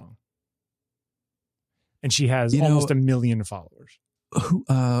 $100 per song, and she has almost 1 million followers. Who?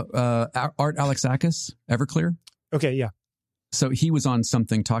 Art Alexakis, Everclear. Okay, yeah. So he was on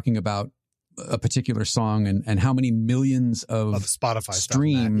something talking about a particular song and how many millions of Spotify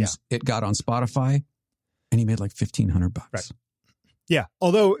streams it got on Spotify, and he made like $1,500. Right. Yeah.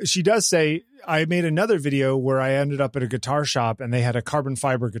 Although she does say, I made another video where I ended up at a guitar shop and they had a carbon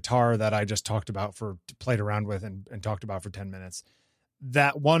fiber guitar that I just played around with and talked about for 10 minutes.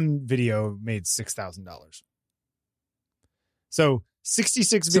 That one video made $6,000. So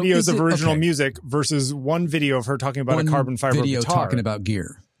 66 videos of original music versus one video of her talking about a carbon fiber video guitar. Talking about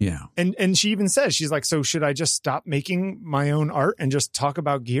gear. Yeah. And she even says, she's like, so should I just stop making my own art and just talk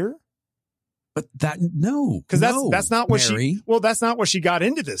about gear? But no, because that's not what Mary. that's not what she got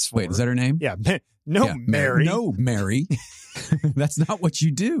into this for. Wait, is that her name? Yeah, Mary. No, Mary. That's not what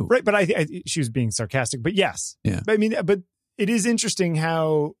you do. Right, but I she was being sarcastic. But yes, yeah. But I mean, but it is interesting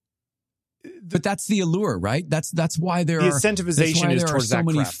how. But that's the allure, right? That's why there the are incentivization is towards so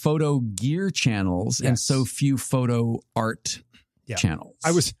many crap. photo gear channels and so few photo art channels.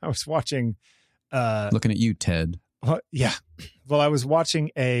 I was watching. Looking at you, Ted. Yeah, well, I was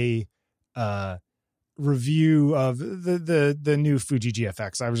watching a review of the new Fuji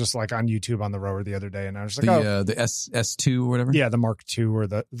GFX. I was just like on YouTube on the rower the other day, and I was like, the S2 or whatever. Yeah, the Mark II or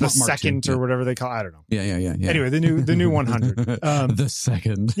the second or whatever they call it. I don't know. Yeah. Anyway, the new 100. The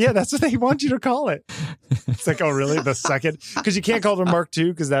second. Yeah, that's what they want you to call it. It's like, oh, really? The second? Because you can't call it a Mark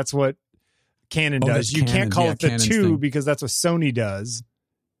II because that's what Canon does. You can't call it the Canon's 2 thing. because that's what Sony does.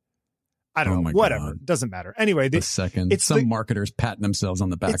 I don't know. Whatever. God. Doesn't matter. Anyway, The second. it's Some marketers patting themselves on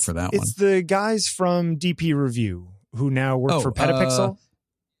the back for that one. It's the guys from DP Review who now work for Petapixel.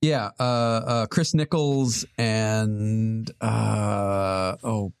 Chris Nichols and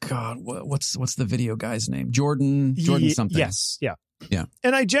oh God, what's the video guy's name? Jordan something. Yes, yeah. Yeah.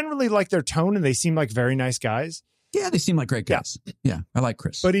 And I generally like their tone, and they seem like very nice guys. Yeah, they seem like great guys. Yeah, I like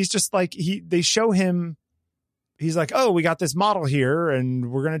Chris. But he's just like they show him. He's like, oh, we got this model here, and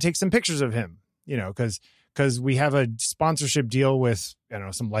we're going to take some pictures of him. You know, because we have a sponsorship deal with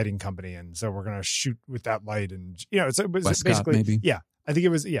some lighting company, and so we're going to shoot with that light, and it was Westcott, basically maybe. Yeah, I think it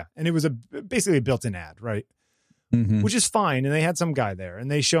was and it was basically a built-in ad, right? Mm-hmm. Which is fine. And they had some guy there,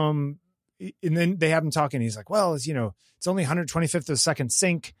 and they show him, and then they have him talking. He's like, well, it's only 125th of a second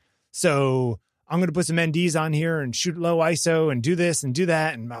sync, so I'm going to put some NDs on here and shoot low ISO and do this and do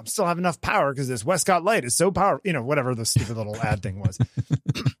that, and I'll still have enough power because this Westcott light is so powerful. Whatever the stupid little ad thing was.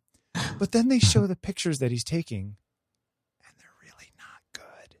 But then they show the pictures that he's taking, and they're really not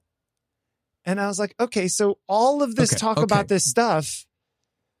good. And I was like, okay, so all of this talk about this stuff.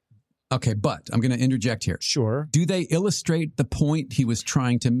 Okay, but I'm going to interject here. Sure. Do they illustrate the point he was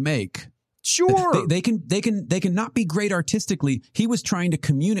trying to make? Sure. They can not be great artistically. He was trying to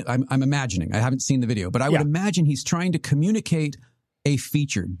communicate. I'm imagining. I haven't seen the video, but I would imagine he's trying to communicate a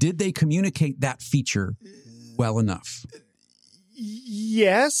feature. Did they communicate that feature well enough?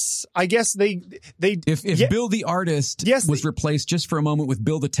 Yes, I guess they. If Bill the artist was replaced just for a moment with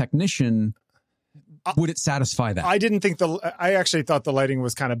Bill the technician, would it satisfy that? I actually thought the lighting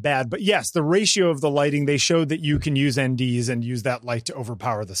was kind of bad, but yes, the ratio of the lighting, they showed that you can use NDs and use that light to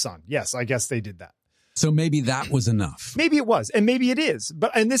overpower the sun. Yes, I guess they did that. So maybe that was enough. Maybe it was, and maybe it is.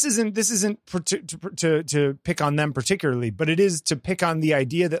 And this isn't to pick on them particularly, but it is to pick on the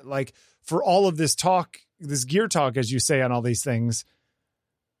idea that, like, for all of this talk, this gear talk, as you say, on all these things,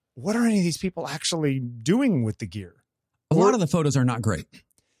 what are any of these people actually doing with the gear? A lot of the photos are not great.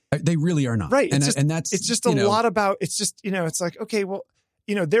 They really are not. Right. And it's just a lot about, it's just, it's like, okay, well,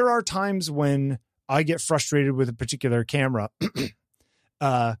 there are times when I get frustrated with a particular camera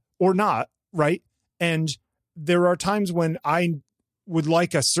or not. Right. And there are times when I would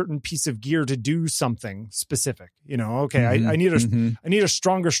like a certain piece of gear to do something specific, okay, I need a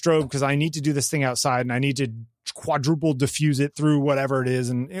stronger strobe because I need to do this thing outside, and I need to quadruple diffuse it through whatever it is,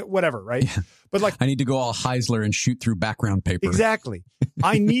 and whatever. Right. Yeah. But like, I need to go all Heisler and shoot through background paper. Exactly.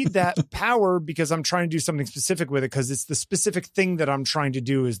 I need that power because I'm trying to do something specific with it, because it's the specific thing that I'm trying to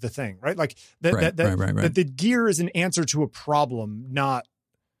do is the thing, right? Like that the gear is an answer to a problem, not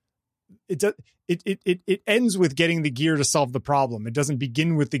it ends with getting the gear to solve the problem. It doesn't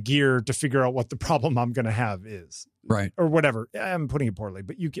begin with the gear to figure out what the problem I'm going to have is. Right. Or whatever. I'm putting it poorly,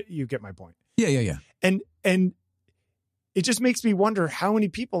 but you get my point. Yeah. And it just makes me wonder how many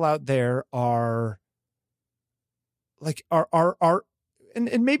people out there are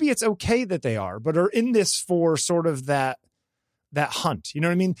and maybe it's okay that they are, but are in this for sort of that hunt. You know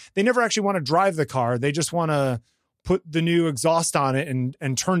what I mean? They never actually want to drive the car. They just want to put the new exhaust on it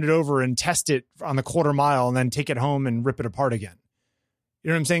and turn it over and test it on the quarter mile and then take it home and rip it apart again. You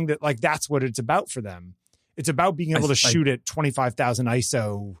know what I'm saying? That, like, that's what it's about for them. It's about being able to shoot at 25,000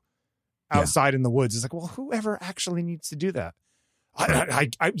 ISO outside in the woods. It's like, well, whoever actually needs to do that? But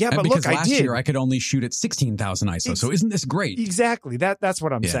look, last year I could only shoot at 16,000 ISO. So isn't this great? Exactly. That's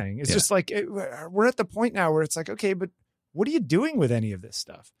what I'm saying. It's just like, we're at the point now where it's like, okay, but what are you doing with any of this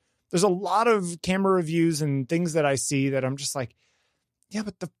stuff? There's a lot of camera reviews and things that I see that I'm just like, yeah,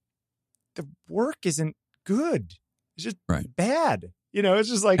 but the work isn't good. It's just bad. It's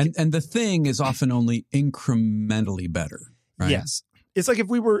just like, and the thing is often only incrementally better. Right? Yes. It's like if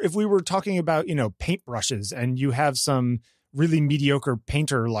we were talking about, paintbrushes, and you have some really mediocre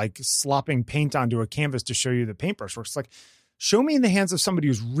painter like slopping paint onto a canvas to show you the paintbrush works. Like, show me in the hands of somebody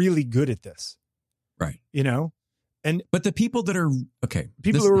who's really good at this. Right. You know, but the people that are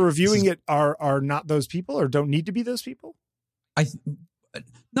people who are reviewing it are not those people or don't need to be those people.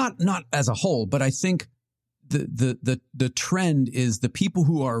 Not as a whole, but I think the trend is the people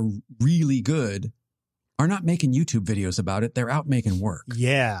who are really good are not making YouTube videos about it. They're out making work.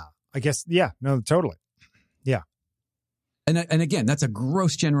 Yeah, I guess. Yeah, no, totally. Yeah. And again, that's a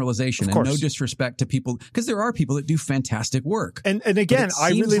gross generalization and no disrespect to people, because there are people that do fantastic work. And again,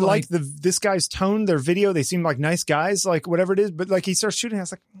 I really like this guy's tone, their video. They seem like nice guys, like whatever it is. But like he starts shooting, I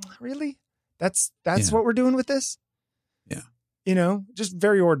was like, really? That's what we're doing with this? Yeah. You know, just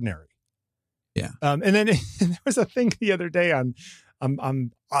very ordinary. Yeah. And then there was a thing the other day I'm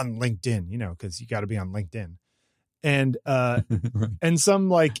on LinkedIn, you know, because you got to be on LinkedIn, and right. And some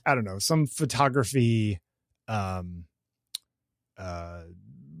like, I don't know, some photography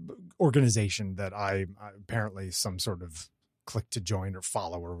organization that I apparently some sort of click to join or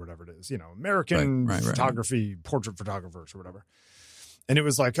follow or whatever it is, you know, American photography, portrait photographers or whatever. And it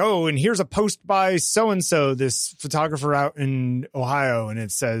was like, oh, and here's a post by so-and-so, this photographer out in Ohio. And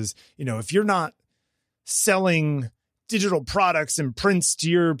it says, you know, if you're not selling digital products and prints to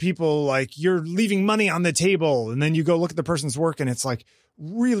your people, like you're leaving money on the table. And then you go look at the person's work and it's like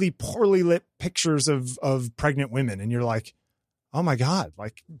really poorly lit pictures of pregnant women. And you're like, oh my God,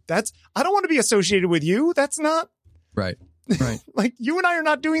 like I don't want to be associated with you. That's not right. Like you and I are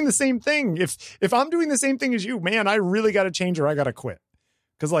not doing the same thing. If I'm doing the same thing as you, man, I really got to change or I got to quit.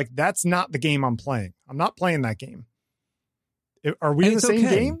 Cause like, that's not the game I'm playing. I'm not playing that game. Are we in the same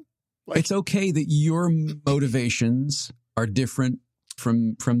game? Like, it's okay that your motivations are different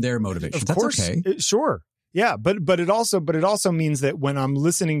from their motivations. Of course, that's okay. Sure. Yeah. But it also means that when I'm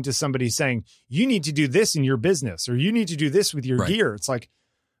listening to somebody saying, you need to do this in your business or you need to do this with your gear, it's like,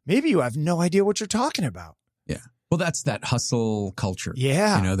 maybe you have no idea what you're talking about. Yeah. Well, that's that hustle culture.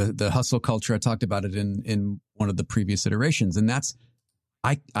 Yeah. You know, the hustle culture. I talked about it in one of the previous iterations. And that's,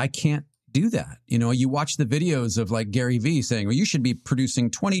 I can't do that. You know, you watch the videos of like Gary Vee saying, well, you should be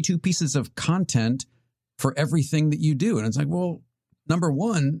producing 22 pieces of content for everything that you do. And it's like, well, number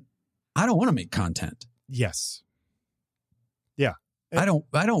one, I don't want to make content. Yes. Yeah. I don't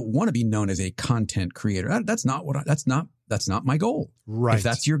want to be known as a content creator. That's not my goal. Right. If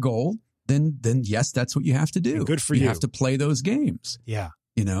that's your goal, then yes, that's what you have to do. And good for you. You have to play those games. Yeah.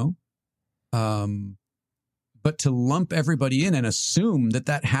 You know? But to lump everybody in and assume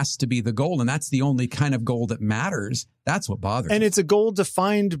that has to be the goal, and that's the only kind of goal that matters, that's what bothers me. And it's a goal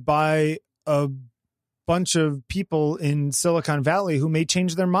defined by a bunch of people in Silicon Valley who may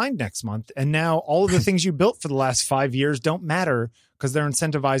change their mind next month. And now all of the things you built for the last 5 years don't matter because they're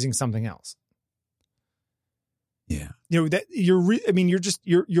incentivizing something else. Yeah. You know, that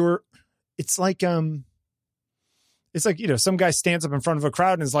it's like, you know, some guy stands up in front of a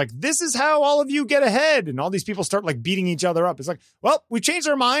crowd and is like, this is how all of you get ahead. And all these people start like beating each other up. It's like, well, we changed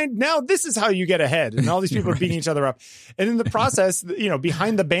our mind. Now this is how you get ahead. And all these people are beating each other up. And in the process, you know,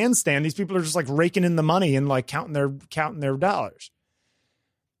 behind the bandstand, these people are just like raking in the money and like counting their dollars.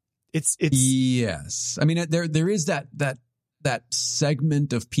 It's yes. I mean, there is that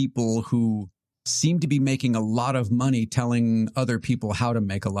segment of people who seem to be making a lot of money telling other people how to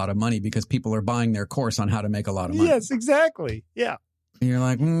make a lot of money because people are buying their course on how to make a lot of money. Yes, exactly. Yeah. And you're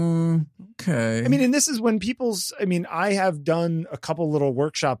like, okay. I mean, and this is when I have done a couple little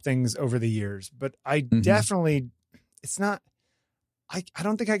workshop things over the years, but I definitely, it's not, I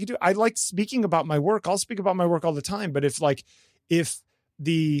don't think I could do it. I like speaking about my work. I'll speak about my work all the time. But if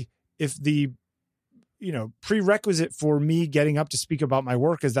the you know, prerequisite for me getting up to speak about my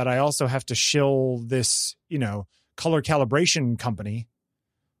work is that I also have to shill this, you know, color calibration company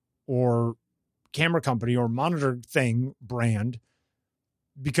or camera company or monitor thing brand,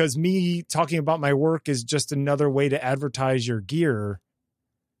 because me talking about my work is just another way to advertise your gear.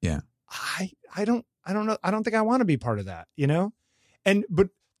 Yeah. I don't know. I don't think I want to be part of that, you know? But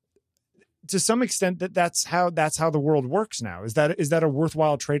to some extent that's how the world works now. Is that a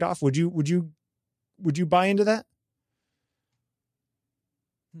worthwhile trade-off? Would you buy into that?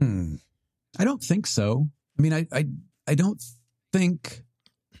 I don't think so. I mean, I don't think.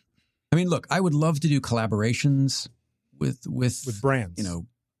 I mean, look, I would love to do collaborations with brands, you know,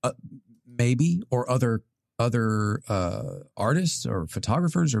 maybe, or other artists or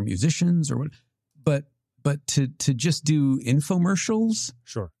photographers or musicians or what. But to just do infomercials,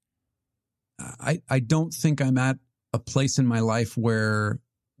 sure. I don't think I'm at a place in my life where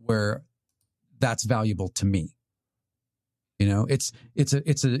that's valuable to me. You know, it's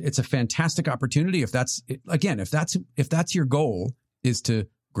a fantastic opportunity. If that's your goal, is to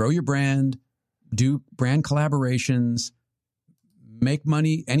grow your brand, do brand collaborations, make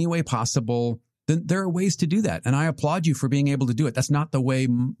money any way possible, then there are ways to do that. And I applaud you for being able to do it. That's not the way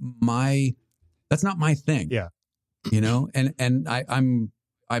that's not my thing. Yeah. You know, and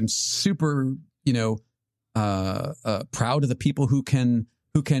I'm super, you know, proud of the people who can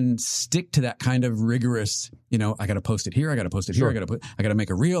stick to that kind of rigorous, you know, I got to post it here. I got to post it here. Sure. I got to make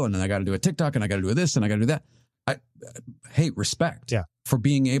a reel, and then I got to do a TikTok, and I got to do this, and I got to do that. Hey, respect for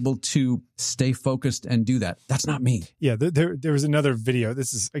being able to stay focused and do that. That's not me. Yeah. There was another video.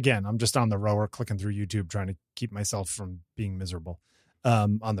 This is, again, I'm just on the rower clicking through YouTube, trying to keep myself from being miserable,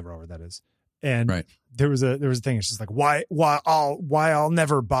 on the rower, that is. And there was a thing. It's just like, why I'll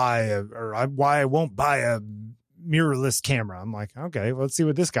never buy why I won't buy a mirrorless camera. I'm like, okay, well, let's see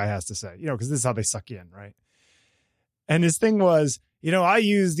what this guy has to say, you know, because this is how they suck you in. Right. And his thing was, you know, I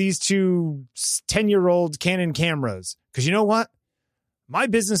use these two 10-year-old Canon cameras because you know what? My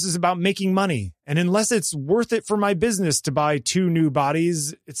business is about making money. And unless it's worth it for my business to buy two new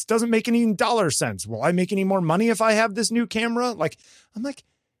bodies, it doesn't make any dollar sense. Will I make any more money if I have this new camera? Like, I'm like,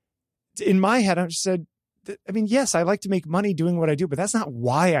 in my head, I just said, I mean, yes, I like to make money doing what I do, but that's not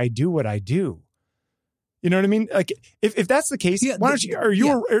why I do what I do. You know what I mean? Like, if that's the case, why don't you? Are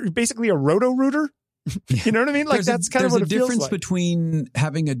you basically a roto-rooter? You know what I mean? Like, that's kind of what it feels like. There's a difference between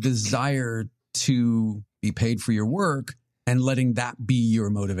having a desire to be paid for your work and letting that be your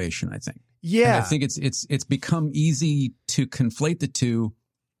motivation, I think. Yeah. And I think it's become easy to conflate the two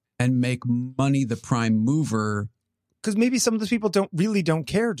and make money the prime mover. Because maybe some of those people don't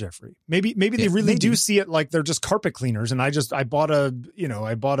care, Jeffrey. Maybe they really do see it like they're just carpet cleaners. And I bought a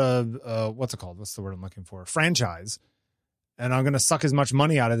what's it called? What's the word I'm looking for? Franchise. And I'm going to suck as much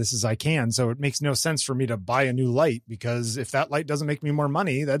money out of this as I can. So it makes no sense for me to buy a new light, because if that light doesn't make me more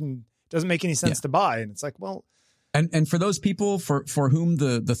money, then it doesn't make any sense to buy. And it's like, well. And for those people for whom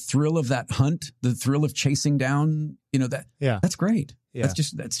the thrill of that hunt, the thrill of chasing down, you know, that's great. Yeah.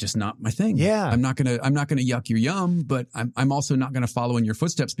 That's just not my thing. Yeah. I'm not gonna yuck your yum, but I'm also not gonna follow in your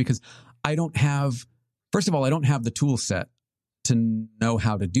footsteps, because I don't have the tool set to know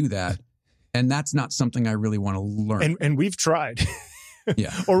how to do that. And that's not something I really want to learn. And we've tried.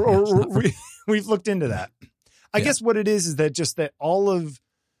 Yeah. or we've looked into that. I guess what it is that just that I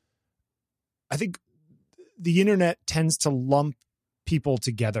think the internet tends to lump people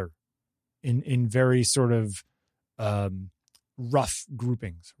together in very sort of rough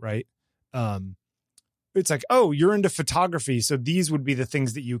groupings, right? It's like, oh, you're into photography, so these would be the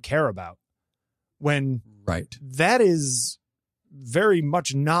things that you care about. When that is very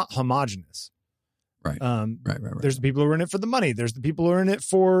much not homogenous. Right. There's the people who are in it for the money. There's the people who are in it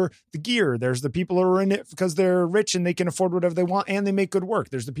for the gear. There's the people who are in it because they're rich and they can afford whatever they want and they make good work.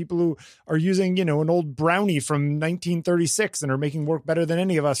 There's the people who are using, you know, an old Brownie from 1936 and are making work better than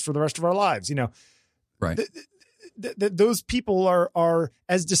any of us for the rest of our lives. You know, right. Those people are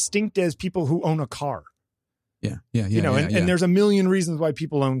as distinct as people who own a car. Yeah. You know, and there's a million reasons why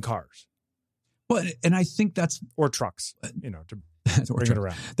people own cars. Well, and I think that's or trucks, you know, to bring it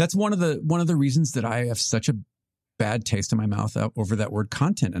around. That's one of the reasons that I have such a bad taste in my mouth over that word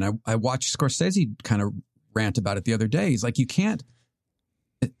content. And I watched Scorsese kind of rant about it the other day. He's like, you can't.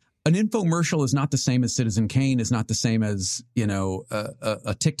 An infomercial is not the same as Citizen Kane, is not the same as, you know,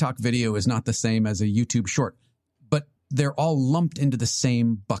 a TikTok video is not the same as a YouTube short, but they're all lumped into the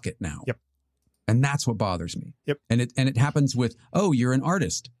same bucket now. Yep. And that's what bothers me. Yep. And it happens with, oh, you're an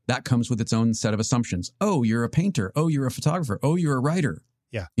artist. That comes with its own set of assumptions. Oh, you're a painter. Oh, you're a photographer. Oh, you're a writer.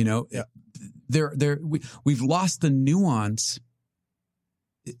 Yeah. You know, we've lost the nuance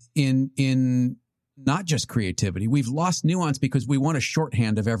in not just creativity. We've lost nuance because we want a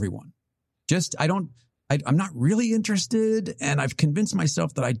shorthand of everyone. I'm not really interested, and I've convinced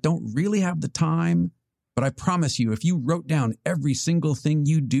myself that I don't really have the time. But I promise you, if you wrote down every single thing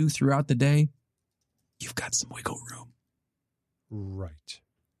you do throughout the day, you've got some wiggle room. Right.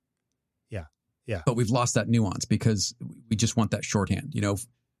 Yeah. Yeah. But we've lost that nuance because we just want that shorthand. You know,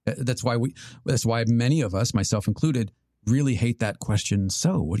 that's why many of us, myself included, really hate that question.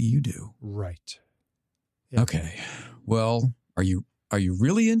 So what do you do? Right. Yeah. Okay. Well, are you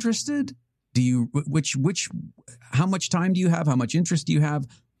really interested? Do you, how much time do you have? How much interest do you have?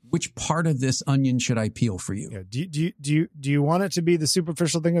 Which part of this onion should I peel for you? Yeah. Do you want it to be the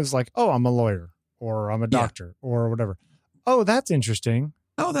superficial thing of like, oh, I'm a lawyer or I'm a doctor or whatever. Oh, that's interesting.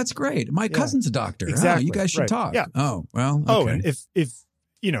 Oh, that's great. My cousin's a doctor. Exactly. Oh, you guys should talk. Yeah. Oh, well. Okay. Oh, and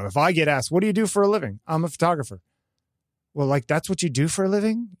if I get asked, what do you do for a living? I'm a photographer. Well, like, that's what you do for a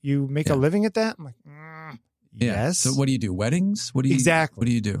living? You make a living at that? I'm like, yes. So what do you do? Weddings? What do you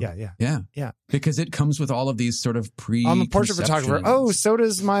do? Yeah. Because it comes with all of these sort of I'm a portrait photographer. Oh, so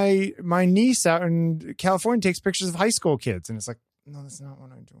does my niece out in California takes pictures of high school kids. And it's like, no, that's not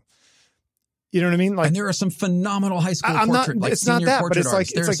what I do. You know what I mean? And there are some phenomenal high school it's not that, but it's like,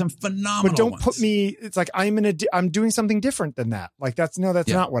 there are some phenomenal but don't ones. put me, it's like, I'm doing something different than that. Like that's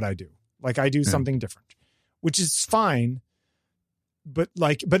not what I do. Like I do something different, which is fine. But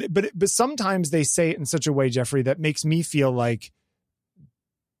sometimes they say it in such a way, Jeffrey, that makes me feel like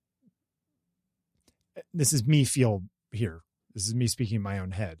this is me feel here. This is me speaking in my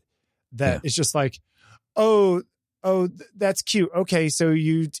own head. That it's just like, oh, that's cute. Okay, so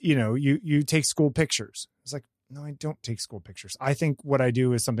you take school pictures. It's like, no, I don't take school pictures. I think what I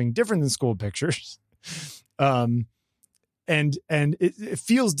do is something different than school pictures. And it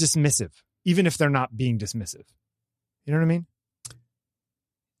feels dismissive, even if they're not being dismissive. You know what I mean?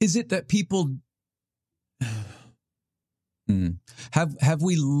 Is it that people have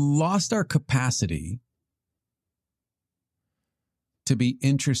we lost our capacity to be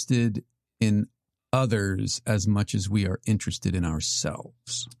interested in others as much as we are interested in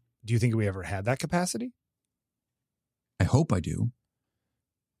ourselves? Do you think we ever had that capacity? I hope I do.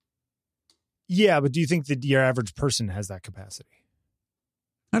 Yeah, but do you think that your average person has that capacity?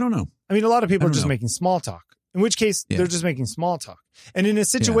 I don't know. I mean, a lot of people are just making small talk. In which case, they're just making small talk. And in a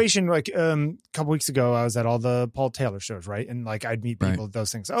situation like a couple weeks ago, I was at all the Paul Taylor shows, right? And like I'd meet people at those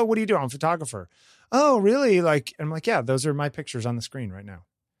things. Oh, what do you do? I'm a photographer. Oh, really? Like, and I'm like, yeah, those are my pictures on the screen right now.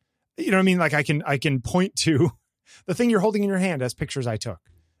 You know what I mean? Like I can point to the thing you're holding in your hand as pictures I took.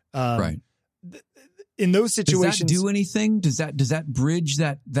 Right. In those situations, does that do anything? Does that bridge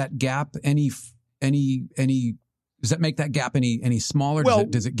that gap any? Does that make that gap any smaller? Well,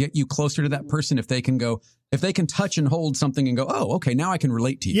 does it get you closer to that person if they can touch and hold something and go, oh, okay, now I can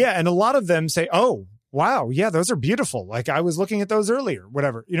relate to you. Yeah, and a lot of them say, oh, wow, yeah, those are beautiful. Like I was looking at those earlier,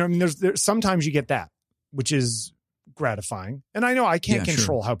 whatever. You know, I mean, there's sometimes you get that, which is gratifying. And I know I can't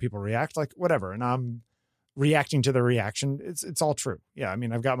control how people react, like whatever. And I'm reacting to the reaction. It's all true. Yeah, I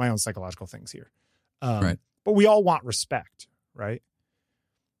mean, I've got my own psychological things here. Right. But we all want respect, right?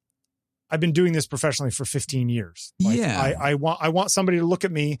 I've been doing this professionally for 15 years. Like, I want somebody to look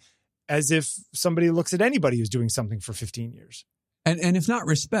at me as if somebody looks at anybody who's doing something for 15 years. And if not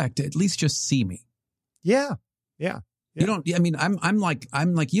respect, at least just see me. Yeah. You don't, I mean, I'm like,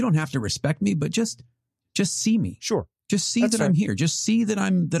 you don't have to respect me, but just see me. Sure. Just see that I'm here. Just see that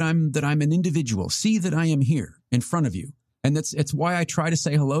I'm an individual. See that I am here in front of you. And it's why I try to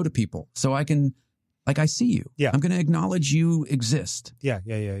say hello to people. So I can, like, I see you. Yeah. I'm going to acknowledge you exist. Yeah.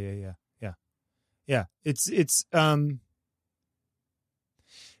 It's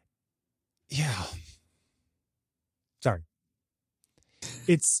yeah. Sorry.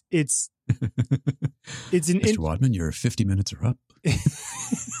 It's Mr. Wadman, your 50 minutes are up.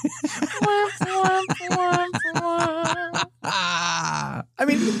 I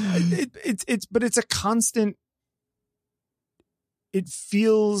mean, it's a constant. It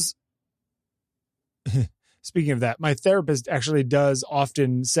feels. Speaking of that, my therapist actually does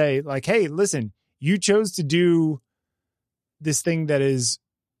often say, like, hey, listen, you chose to do this thing that is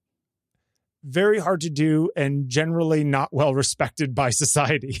very hard to do and generally not well respected by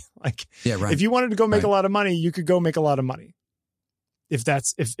society. Like, if you wanted to go make a lot of money, you could go make a lot of money. If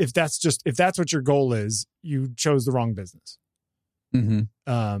that's what your goal is, you chose the wrong business. Mm-hmm.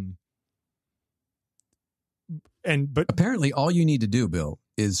 But apparently all you need to do, Bill,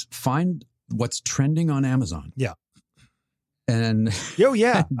 is find what's trending on Amazon. Yeah. And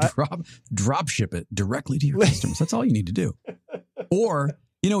drop ship it directly to your customers. That's all you need to do. Or,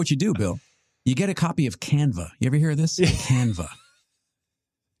 you know what you do, Bill? You get a copy of Canva. You ever hear of this? Canva.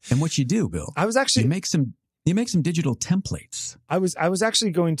 And what you do, Bill? You make some digital templates. I was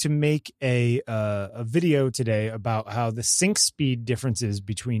actually going to make a video today about how the sync speed differences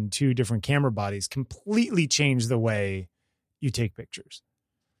between two different camera bodies completely change the way you take pictures.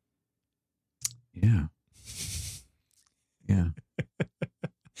 Yeah.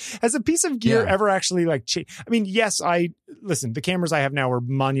 Has a piece of gear ever actually I mean, yes, the cameras I have now are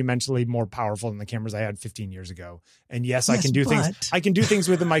monumentally more powerful than the cameras I had 15 years ago. And yes, I can do things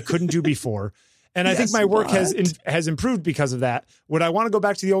with them I couldn't do before. And I think my work has improved because of that. Would I want to go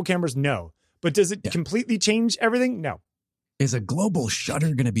back to the old cameras? No. But does it completely change everything? No. Is a global shutter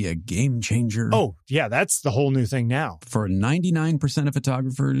going to be a game changer? Oh, yeah, that's the whole new thing now. For 99% of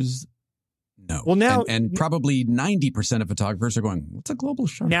photographers, no. Well, now and probably 90% of photographers are going, what's a global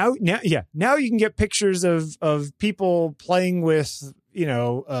shutter? Now you can get pictures of people playing with,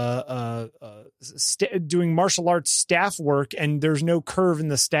 doing martial arts staff work, and there's no curve in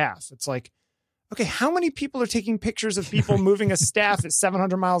the staff. It's like, okay, how many people are taking pictures of people moving a staff at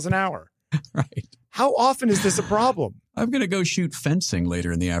 700 miles an hour? Right. How often is this a problem? I'm going to go shoot fencing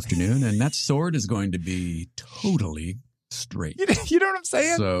later in the afternoon, and that sword is going to be totally straight. You know what I'm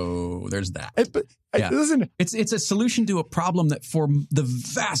saying? So there's that. Listen, it's a solution to a problem that for the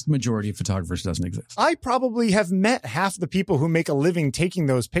vast majority of photographers doesn't exist. I probably have met half the people who make a living taking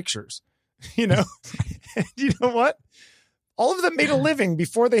those pictures. You know, you know what? All of them made a living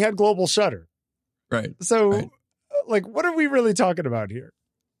before they had global shutter. Right. So, like, what are we really talking about here?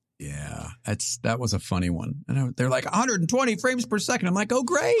 Yeah, that was a funny one. And they're like 120 frames per second. I'm like, oh,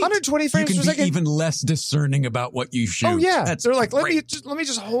 great. 120 frames per second. You can be even less discerning about what you shoot. Oh, yeah. That's they're like, great. let me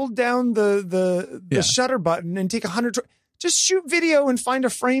just hold down the shutter button and take 100. Just shoot video and find a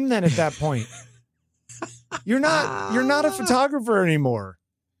frame then at that point. You're not a photographer anymore.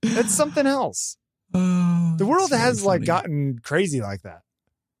 That's something else. The world has really gotten crazy like that.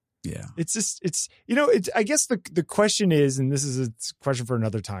 Yeah. It's I guess the question is, and this is a question for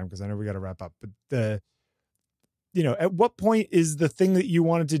another time because I know we got to wrap up, but at what point is the thing that you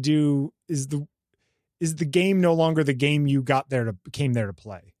wanted to do, is the game no longer the game you came there to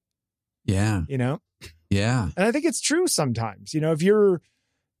play? Yeah. Yeah. And I think it's true sometimes, if you're,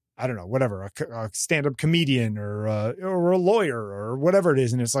 I don't know, whatever, a stand-up comedian or a lawyer or whatever it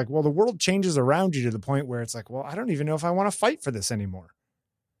is. And it's like, well, the world changes around you to the point where it's like, well, I don't even know if I want to fight for this anymore.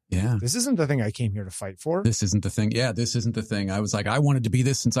 Yeah. This isn't the thing I came here to fight for. This isn't the thing. Yeah, this isn't the thing. I was like, I wanted to be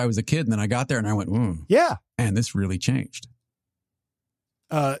this since I was a kid. And then I got there and I went, yeah. And this really changed.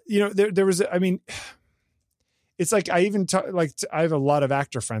 There was, it's like, I even I have a lot of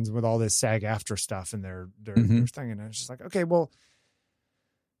actor friends with all this SAG-AFTRA stuff and their thing. And I was just like, okay, well,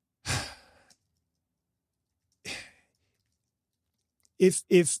 if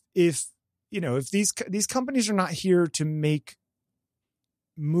these companies are not here to make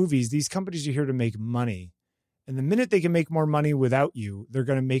movies, these companies are here to make money, and the minute they can make more money without you, they're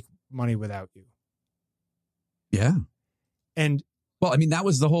going to make money without you. Yeah. And well, that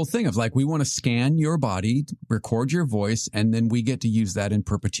was the whole thing of like, we want to scan your body, record your voice, and then we get to use that in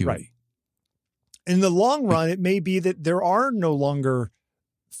perpetuity. Right. In the long run, it may be that there are no longer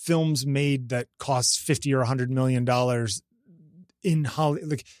films made that cost $50 or $100 million in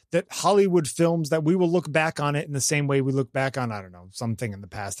Hollywood, that Hollywood films that we will look back on it in the same way we look back on, I don't know, something in the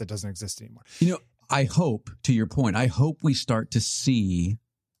past that doesn't exist anymore. I hope, to your point, we start to see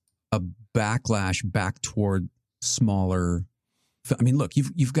a backlash back toward smaller. Look,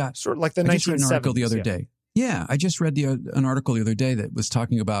 you've got sort of like the 1970s. I just read an article the other day. Yeah, I just read an article the other day that was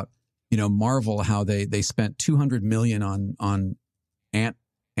talking about, Marvel, how they spent $200 million on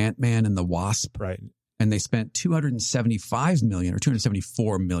Ant-Man and the Wasp. Right. And they spent $275 million or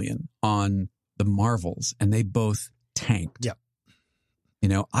 $274 million on the Marvels, and they both tanked. Yeah.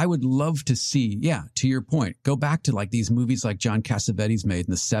 I would love to see, to your point, go back to like these movies like John Cassavetes made in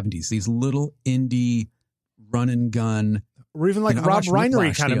the 70s, these little indie run and gun. Or even like Rob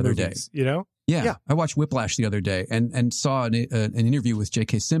Reiner kind of movies, Yeah. I watched Whiplash the other day and saw an interview with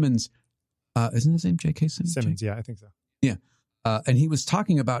J.K. Simmons. Isn't his name J.K. Simmons? Yeah, I think so. Yeah. And he was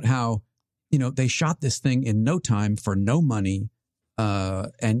talking about how, they shot this thing in no time for no money,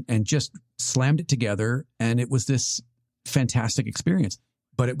 and just slammed it together. And it was this fantastic experience,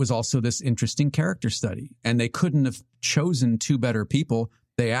 but it was also this interesting character study, and they couldn't have chosen two better people.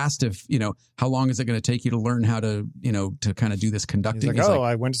 They asked if, how long is it going to take you to learn how to, to kind of do this conducting? He's like,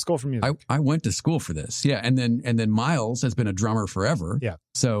 I went to school for music. I went to school for this. Yeah. And then Miles has been a drummer forever. Yeah.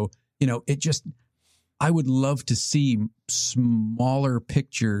 So, I would love to see smaller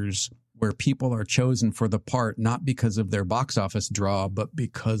pictures where people are chosen for the part, not because of their box office draw, but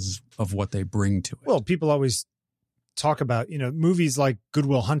because of what they bring to it. Well, people always talk about, movies like Good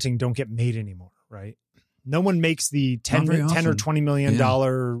Will Hunting don't get made anymore, right? No one makes the $10 or $20 million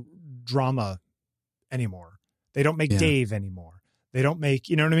drama anymore. They don't make Dave anymore. They don't make,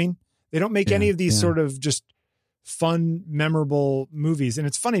 you know what I mean? They don't make any of these sort of just fun, memorable movies. And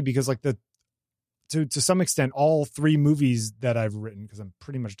it's funny because like to some extent, all three movies that I've written, because I'm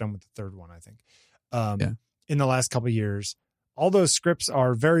pretty much done with the third one, I think, in the last couple of years, all those scripts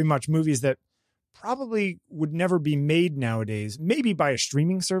are very much movies that probably would never be made nowadays, maybe by a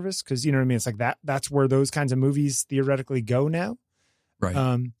streaming service. Cause you know what I mean? It's like that's where those kinds of movies theoretically go now.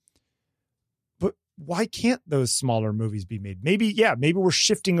 Right. But why can't those smaller movies be made? Maybe we're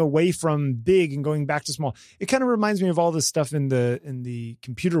shifting away from big and going back to small. It kind of reminds me of all this stuff in the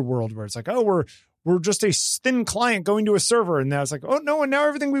computer world where it's like, oh, we're just a thin client going to a server. And now it's like, oh no. And now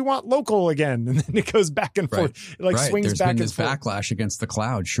everything we want local again. And then it goes back and forth. It swings There's back been and this forth. backlash against the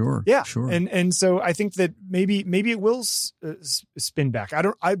cloud. Sure. Yeah. Sure. And so I think that maybe it will spin back. I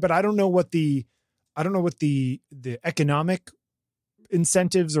don't know what the economic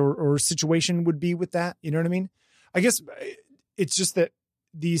incentives or situation would be with that. You know what I mean? I guess it's just that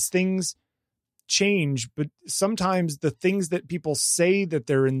these things, change, but sometimes the things that people say that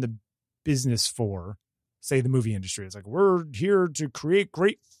they're in the business for, say the movie industry, it's like, we're here to create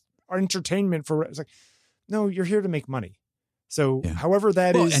great entertainment for, it's like, no, you're here to make money. So however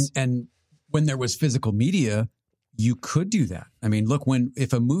that is. And when there was physical media, you could do that. I mean, look,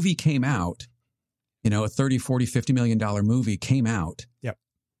 if a movie came out, a $30, $40, $50 million movie came out,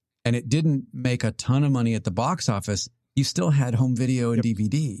 and it didn't make a ton of money at the box office, you still had home video and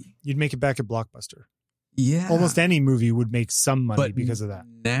DVD. You'd make it back at Blockbuster. Yeah. Almost any movie would make some money because of that.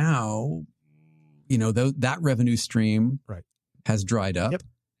 Now, that revenue stream has dried up. Yep.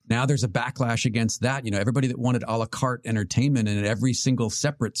 Now there's a backlash against that. Everybody that wanted a la carte entertainment and every single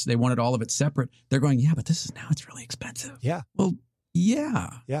separate, they wanted all of it separate. They're going, yeah, but it's really expensive. Yeah. Well, yeah.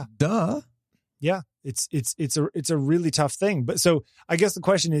 Yeah. Duh. Yeah. It's a really tough thing. But so I guess the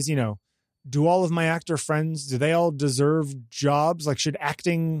question is, do all of my actor friends, do they all deserve jobs? Like, should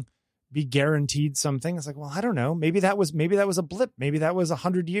acting be guaranteed something? It's like, well, I don't know. Maybe that was a blip. Maybe that was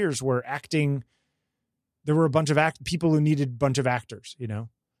 100 years where acting, there were a bunch of people who needed a bunch of actors,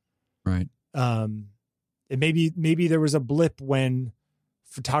 Right. And maybe there was a blip when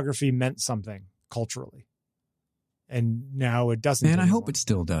photography meant something culturally, and now it doesn't. And I hope it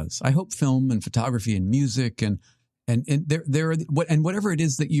still does. I hope film and photography and music and there are whatever it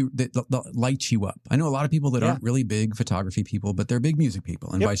is that lights you up. I know a lot of people that aren't really big photography people, but they're big music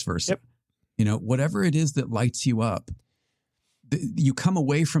people, and vice versa. Whatever it is that lights you up, you come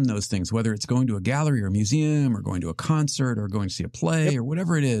away from those things, whether it's going to a gallery or a museum or going to a concert or going to see a play or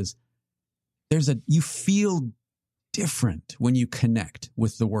whatever it is. You feel different when you connect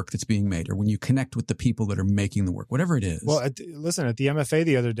with the work that's being made, or when you connect with the people that are making the work, whatever it is. Well, listen, at the MFA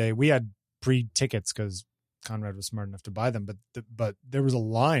the other day, we had pre-tickets because Conrad was smart enough to buy them, but there was a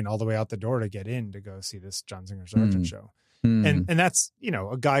line all the way out the door to get in to go see this John Singer Sargent show. And that's,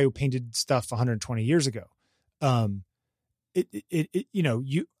 a guy who painted stuff 120 years ago. I'm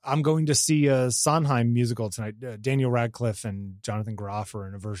going to see a Sondheim musical tonight. Daniel Radcliffe and Jonathan Groff are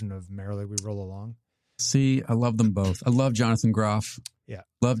in a version of Merrily We Roll Along. See, I love them both. I love Jonathan Groff. Yeah.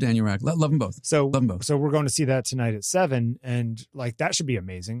 Love Daniel Radcliffe. Love them both. So we're going to see that tonight at 7, and that should be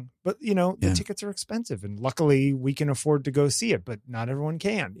amazing. But the tickets are expensive, and luckily we can afford to go see it, but not everyone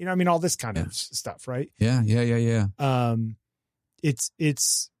can. All this kind of stuff, right? Yeah.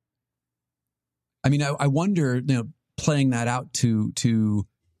 It's. I wonder, playing that out to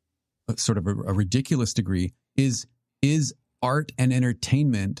a sort of a ridiculous degree, is art and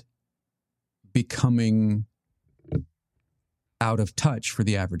entertainment becoming out of touch for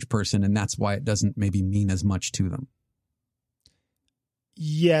the average person, and that's why it doesn't maybe mean as much to them?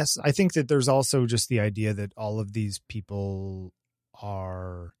 Yes, I think that there's also just the idea that all of these people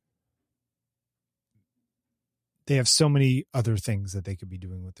they have so many other things that they could be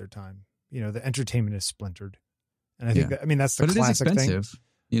doing with their time. The entertainment is splintered. And I think that's the classic thing. But it is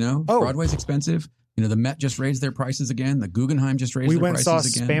expensive. Broadway's expensive. The Met just raised their prices again. The Guggenheim just raised their prices again. We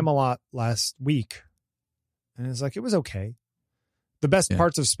went and saw Spamalot last week, and it's like, it was okay. The best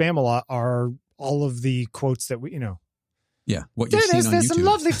parts of Spamalot are all of the quotes that we, Yeah, what you've seen on YouTube. There's some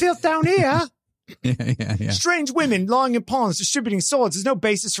lovely filth down here. Yeah. Strange women lying in ponds distributing swords. There's no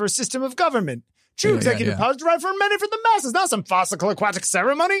basis for a system of government. True executive powers derived from many from the masses, not some farcical aquatic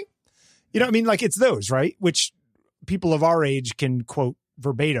ceremony. It's those, right? Which people of our age can quote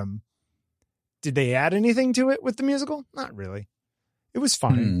verbatim. Did they add anything to it with the musical? Not really. It was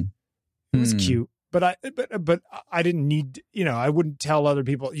fine. It was cute, but I didn't need, I wouldn't tell other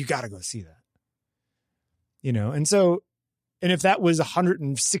people, you got to go see that. And so, and if that was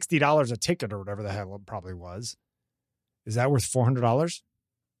 $160 a ticket or whatever the hell it probably was, is that worth $400?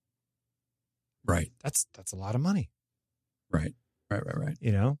 Right. That's a lot of money. Right.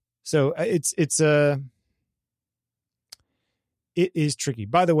 So it is tricky.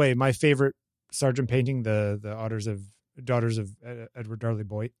 By the way, my favorite Sargent painting, the Daughters of Edward Darley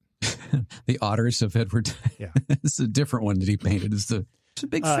Boyd. The Otters of Edward. Yeah. It's a different one that he painted. It's a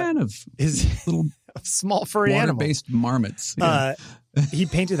big fan of his little small furry animal. Water-based marmots. Yeah. He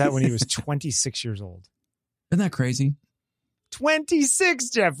painted that when he was 26 years old. Isn't that crazy? 26,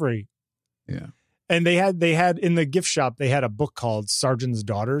 Jeffrey. Yeah. And they had in the gift shop, they had a book called Sargent's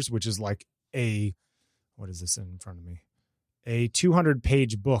Daughters, which is like what is this in front of me? A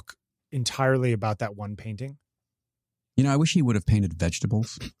 200-page book entirely about that one painting. I wish he would have painted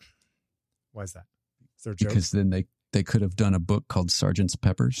vegetables. Why is that? Is there a joke? Because then they could have done a book called Sergeant's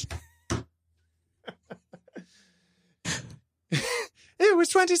Peppers. It was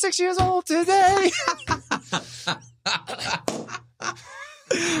 26 years old today.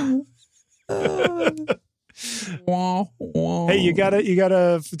 Hey, you got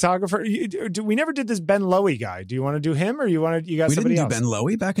a photographer. We never did this Ben Lowy guy. Do you want to do him, or you got we somebody didn't else? do Ben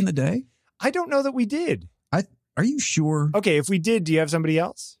Lowy back in the day? I don't know that we did. Are you sure? Okay, if we did, do you have somebody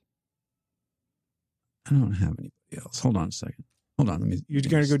else? I don't have anybody else. Hold on a second. Hold on. You're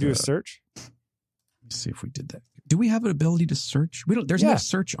going to go do a search? Let me see if we did that. Do we have an ability to search? We don't. There's no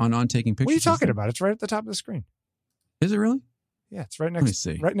search on taking pictures. What are you talking about? It's right at the top of the screen. Is it really? Yeah, it's right Let me next.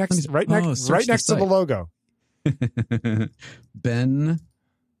 see. Right next to the logo. Ben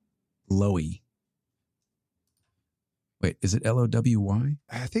Lowy. Wait, is it Lowy?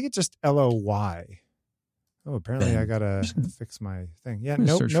 I think it's just LOY. Oh, apparently Ben. I gotta fix my thing. Yeah,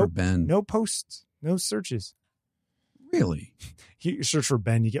 Search for Ben. no posts, no searches. Really? You search for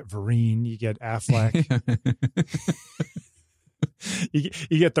Ben, you get Vereen, you get Affleck,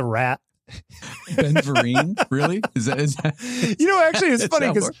 you get the rat. Ben Vereen? Really? Is that Actually, it's funny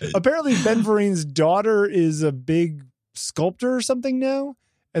because apparently Ben Vereen's daughter is a big sculptor or something now.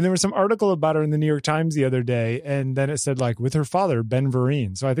 And there was some article about her in the New York Times the other day, and then it said with her father, Ben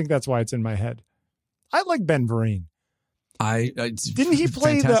Vereen. So I think that's why it's in my head. I like Ben Vereen. Didn't he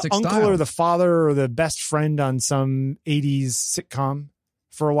play the uncle or the father or the best friend on some 80s sitcom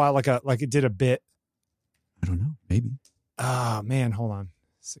for a while? Like it did a bit. I don't know. Maybe. Oh man, hold on.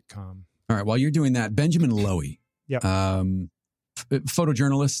 Sitcom. All right. While you're doing that, Benjamin Lowy,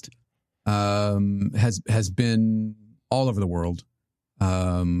 photojournalist, has been all over the world.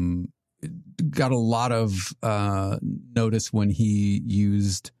 Got a lot of notice when he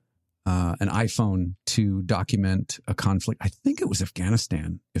used an iPhone to document a conflict. I think it was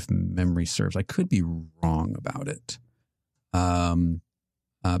Afghanistan, if memory serves. I could be wrong about it. BenLowy.com.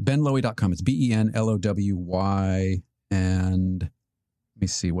 It's BenLowy. And let me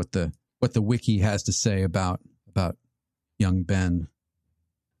see what the wiki has to say about young Ben.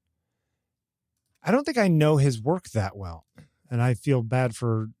 I don't think I know his work that well. And I feel bad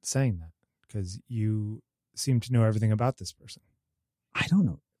for saying that because you seem to know everything about this person. I don't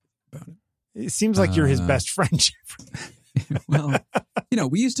know about it. It seems like you're his best friend. Well,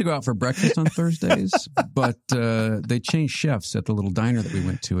 we used to go out for breakfast on Thursdays, but they changed chefs at the little diner that we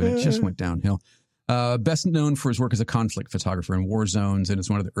went to, and it just went downhill. Best known for his work as a conflict photographer in war zones, and is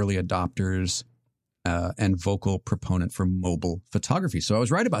one of the early adopters and vocal proponent for mobile photography. So I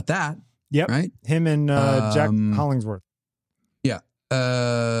was right about that. Yep. Right? Him and Jack Hollingsworth. Yeah.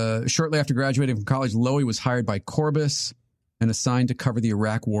 Shortly after graduating from college, Lowy was hired by Corbis and assigned to cover the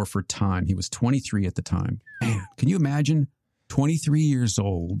Iraq War for Time. He was 23 at the time. Man, can you imagine? 23 years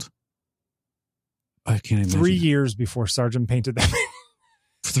old. I can't imagine. 3 years before Sargent painted that.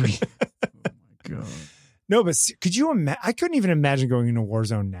 3. Oh my God. No, but could you imagine? I couldn't even imagine going into a war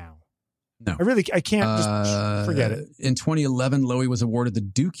zone now. No. I can't just forget it. In 2011, Lowy was awarded the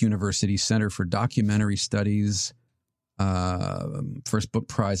Duke University Center for Documentary Studies first book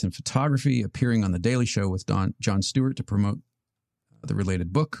prize in photography, appearing on The Daily Show with Jon Stewart to promote the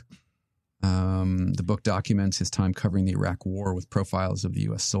related book. The book documents his time covering the Iraq War with profiles of the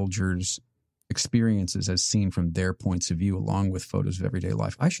U.S. soldiers' experiences as seen from their points of view, along with photos of everyday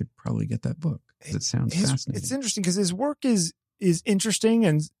life. I should probably get that book because it sounds fascinating. It's interesting because his work is interesting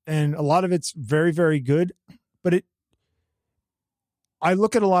and a lot of it's very, very good, but I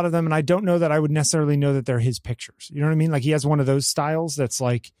look at a lot of them and I don't know that I would necessarily know that they're his pictures. You know what I mean? Like he has one of those styles that's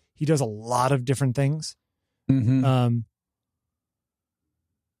like he does a lot of different things. Mm-hmm.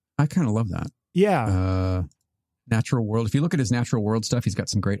 I kind of love that. Yeah. Natural World. If you look at his Natural World stuff, he's got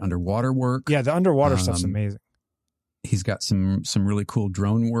some great underwater work. Yeah, the underwater stuff's amazing. He's got some really cool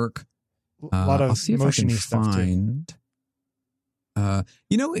drone work. A lot of I'll see if I can find.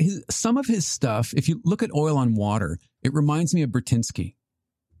 Some of his stuff, if you look at Oil on Water, it reminds me of Bertinsky.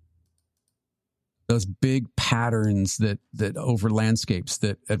 Those big patterns that over landscapes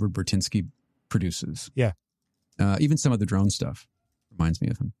that Edward Bertinsky produces. Yeah. Even some of the drone stuff reminds me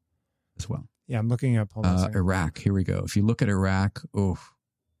of him as well. Yeah, I'm looking up. Hold on a second. Iraq. Here we go. If you look at Iraq,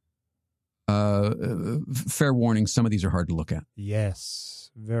 fair warning, some of these are hard to look at.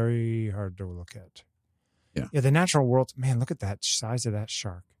 Yes, very hard to look at. Yeah, the Natural World. Man, look at that size of that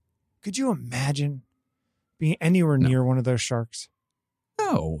shark. Could you imagine being anywhere near one of those sharks?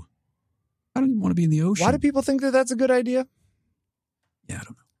 No, I don't even want to be in the ocean. Why do people think that that's a good idea? Yeah, I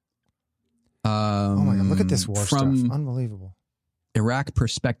don't know. Oh my God, look at this war stuff. Unbelievable. Iraq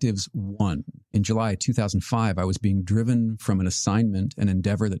Perspectives 1. In July 2005, I was being driven from an assignment, an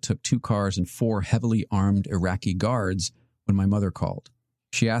endeavor that took 2 cars and 4 heavily armed Iraqi guards when my mother called.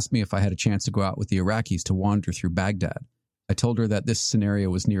 She asked me if I had a chance to go out with the Iraqis to wander through Baghdad. I told her that this scenario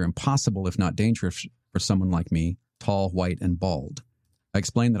was near impossible, if not dangerous, for someone like me, tall, white, and bald. I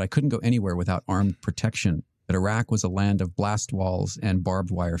explained that I couldn't go anywhere without armed protection that Iraq was a land of blast walls and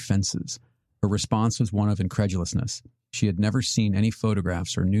barbed wire fences. Her response was one of incredulousness. She had never seen any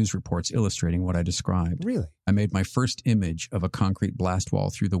photographs or news reports illustrating what I described. Really? I made my first image of a concrete blast wall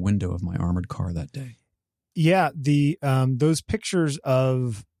through the window of my armored car that day. Yeah, the those pictures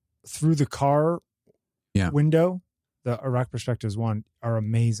of through the car window, the Iraq Perspectives one, are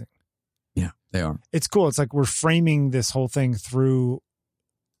amazing. Yeah, they are. It's cool. It's like we're framing this whole thing through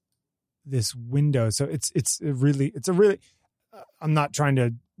this window. So it's a really I'm not trying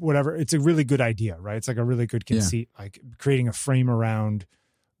to whatever. It's a really good idea, right? It's like a really good conceit, like creating a frame around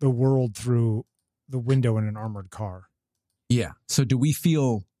the world through the window in an armored car. Yeah. So do we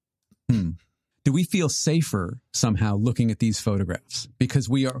feel safer somehow looking at these photographs because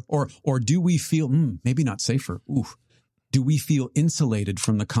we are, or do we feel maybe not safer? Ooh, do we feel insulated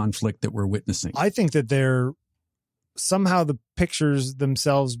from the conflict that we're witnessing? I think that they're somehow the pictures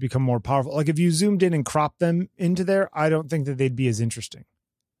themselves become more powerful. Like if you zoomed in and cropped them into there, I don't think that they'd be as interesting.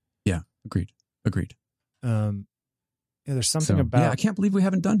 Yeah, agreed. There's something about. Yeah, I can't believe we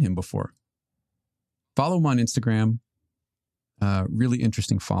haven't done him before. Follow him on Instagram. Really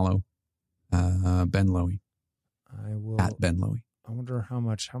interesting follow. Ben Lowy. I will at Ben Lowy. I wonder how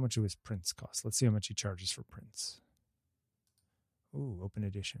much do his prints cost. Let's see how much he charges for prints. Ooh, open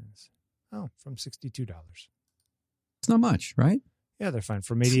editions. Oh, from $62. It's not much, right? Yeah, they're fine.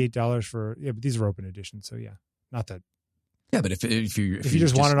 From $88 for but these are open editions, so yeah. Not that. Yeah, but if you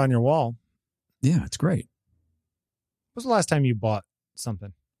just want it on your wall. Yeah, it's great. When was the last time you bought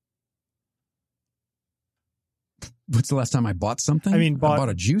something? What's the last time I bought something? I mean, I bought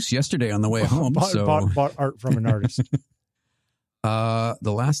a juice yesterday on the way home. Bought art from an artist. The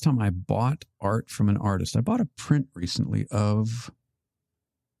last time I bought art from an artist, I bought a print recently of.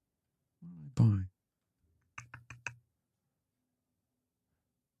 What did I buy?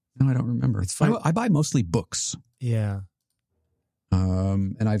 No, I don't remember. It's funny. I buy mostly books. Yeah.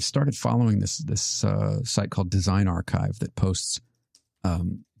 And I've started following this site called Design Archive that posts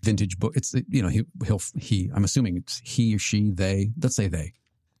vintage book. It's he. I'm assuming it's he or she. They. Let's say they.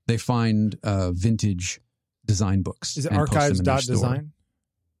 They find vintage design books. Is it archives.design?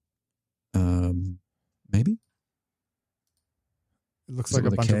 Maybe. It looks like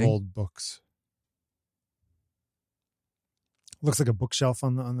a bunch of old books. Looks like a bookshelf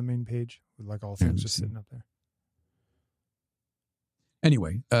on the main page with like all things just sitting up there.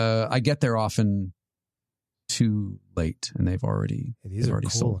 Anyway, I get there often too late, and they've already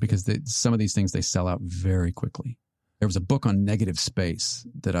sold because some of these things they sell out very quickly. There was a book on negative space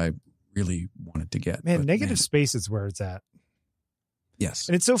that I really wanted to get. Negative space is where it's at. Yes.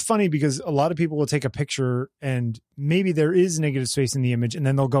 And it's so funny because a lot of people will take a picture and maybe there is negative space in the image and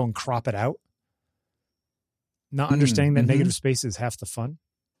then they'll go and crop it out. Not understanding that negative space is half the fun.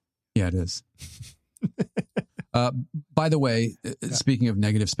 Yeah, it is. By the way, speaking of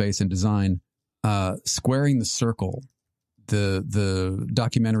negative space and design, Squaring the Circle, the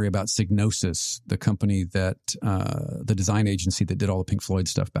documentary about Psygnosis, the company that the design agency that did all the Pink Floyd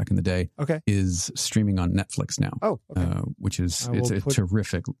stuff back in the day, is streaming on Netflix now. Oh, okay. Which is a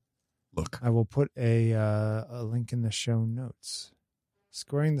terrific look. I will put a link in the show notes.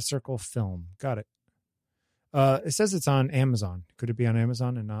 Squaring the Circle film. Got it. It says it's on Amazon. Could it be on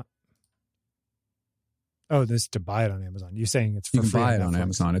Amazon and not? Oh, this is to buy it on Amazon. You're saying it's for free. You can buy it on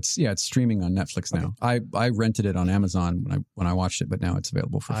Amazon. It's streaming on Netflix now. I rented it on Amazon when I watched it, but now it's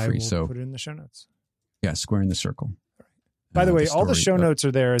available for free. So put it in the show notes. Yeah, Squaring the Circle. By the way, all the show notes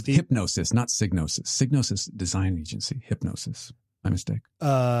are there. Hypnosis, not Psygnosis. Psygnosis design agency. Hypnosis. My mistake.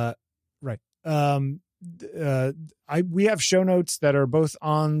 Right. We have show notes that are both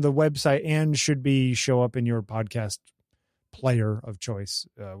on the website and should show up in your podcast player of choice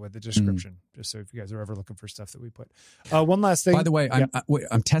with the description, just so if you guys are ever looking for stuff that we put. One last thing. By the way,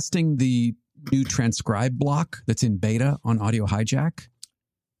 I'm testing the new transcribe block that's in beta on Audio Hijack.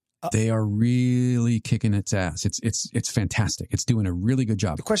 They are really kicking its ass. It's fantastic. It's doing a really good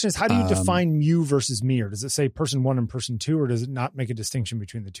job. The question is, how do you define you versus me? Or does it say person one and person two, or does it not make a distinction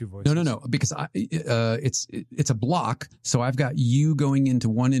between the two voices? No. Because it's a block. So I've got you going into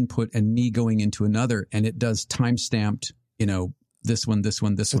one input and me going into another, and it does time-stamped, this one, this one, this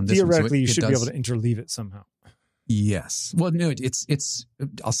one, this one. Theoretically, you should be able to interleave it somehow. Yes. Well, no, it's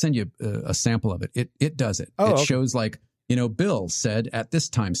I'll send you a sample of it. It does it. Oh, it shows like, Bill said at this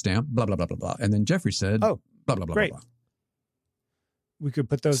timestamp, blah, blah, blah, blah, blah. And then Jeffrey said, blah, blah, blah, great. blah, blah. We could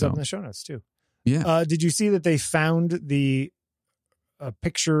put those up in the show notes too. Yeah. Did you see that they found the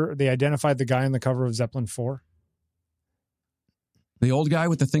picture? They identified the guy on the cover of Zeppelin 4. The old guy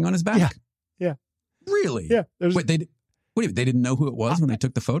with the thing on his back? Yeah. Really? Yeah. Wait, Wait, they didn't know who it was when they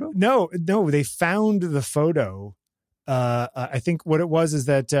took the photo? No, they found the photo. I think what it was is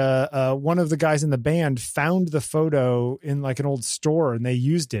that one of the guys in the band found the photo in like an old store, and they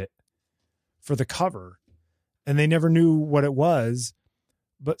used it for the cover, and they never knew what it was.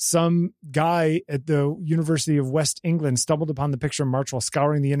 But some guy at the University of West England stumbled upon the picture in March while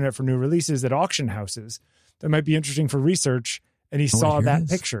scouring the internet for new releases at auction houses that might be interesting for research, and he saw that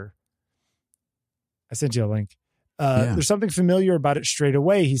picture. I sent you a link. There's something familiar about it straight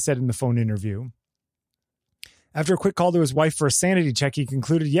away, he said in the phone interview. After a quick call to his wife for a sanity check, he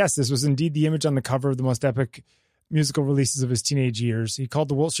concluded, yes, this was indeed the image on the cover of the most epic musical releases of his teenage years. He called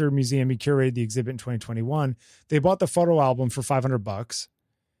the Wiltshire Museum. He curated the exhibit in 2021. They bought the photo album for $500.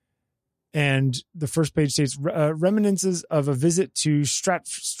 And the first page states, reminiscences of a visit to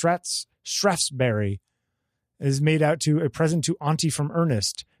Strathsbury is made out to a present to Auntie from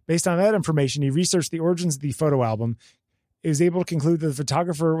Ernest. Based on that information, he researched the origins of the photo album. He was able to conclude that the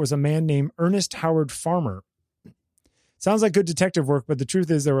photographer was a man named Ernest Howard Farmer. Sounds like good detective work, but the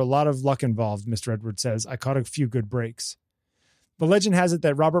truth is there were a lot of luck involved, Mr. Edwards says. I caught a few good breaks. The legend has it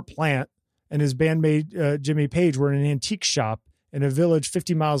that Robert Plant and his bandmate Jimmy Page were in an antique shop in a village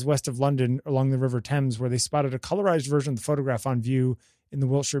 50 miles west of London along the River Thames, where they spotted a colorized version of the photograph on view in the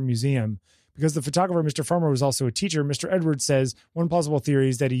Wiltshire Museum. Because the photographer, Mr. Farmer, was also a teacher, Mr. Edwards says one plausible theory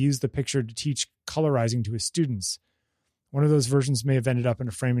is that he used the picture to teach colorizing to his students. One of those versions may have ended up in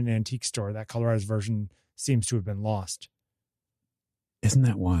a frame in an antique store. That colorized version seems to have been lost. Isn't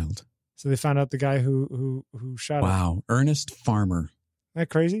that wild? So they found out the guy who shot him. Wow. Ernest Farmer. Isn't that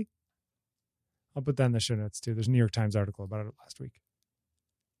crazy? I'll put that in the show notes too. There's a New York Times article about it last week.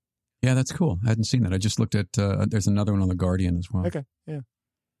 Yeah, that's cool. I hadn't seen that. I just looked at, there's another one on The Guardian as well. Okay. Yeah.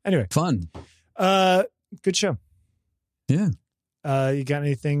 Anyway. Fun. Good show. Yeah. You got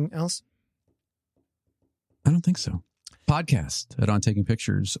anything else? I don't think so. Podcast at On Taking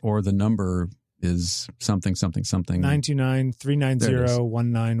Pictures, or the number is something.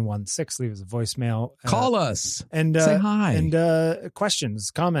 929-390-1916. Leave us a voicemail. Call us and say hi. And questions,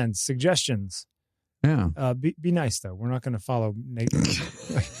 comments, suggestions. Yeah. Be nice though. We're not going to follow Nathan.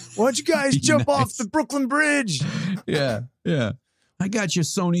 Why don't you guys jump off the Brooklyn Bridge? Yeah. I got your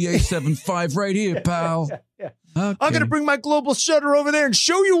Sony A7 IV right here, pal. Yeah. Okay. I'm going to bring my global shutter over there and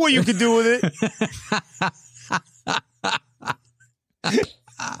show you what you can do with it.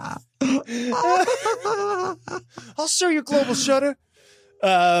 I'll show you global shutter.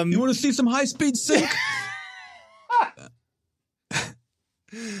 You want to see some high-speed sync?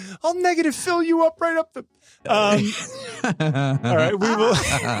 I'll negative fill you up right up the... all right, we will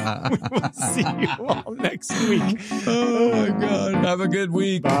see you all next week. Oh, my God. Have a good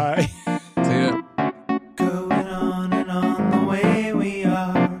week. Bye. See ya. Going on and on the way we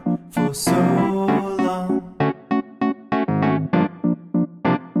are for so long.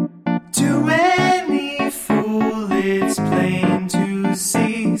 To any fool it's plain to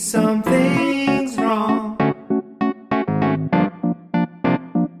see something's wrong.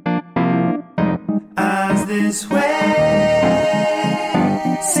 As this way,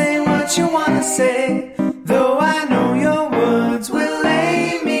 say what you wanna say, though I know your words will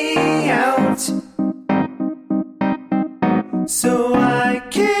lay me out. So I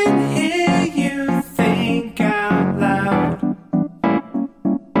can hear you think out loud.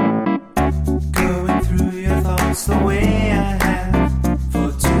 Going through your thoughts the way I have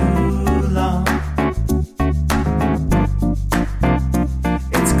for too long.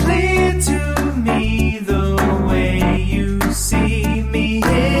 It's clear to me the way you see me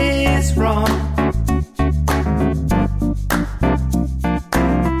is wrong.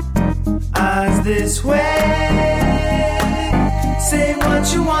 Eyes this way, say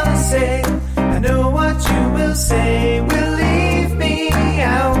what you wanna say. I know what you will say will leave me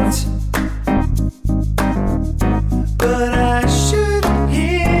out. But I should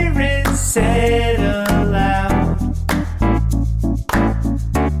hear it said aloud.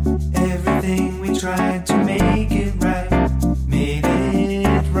 Everything we tried to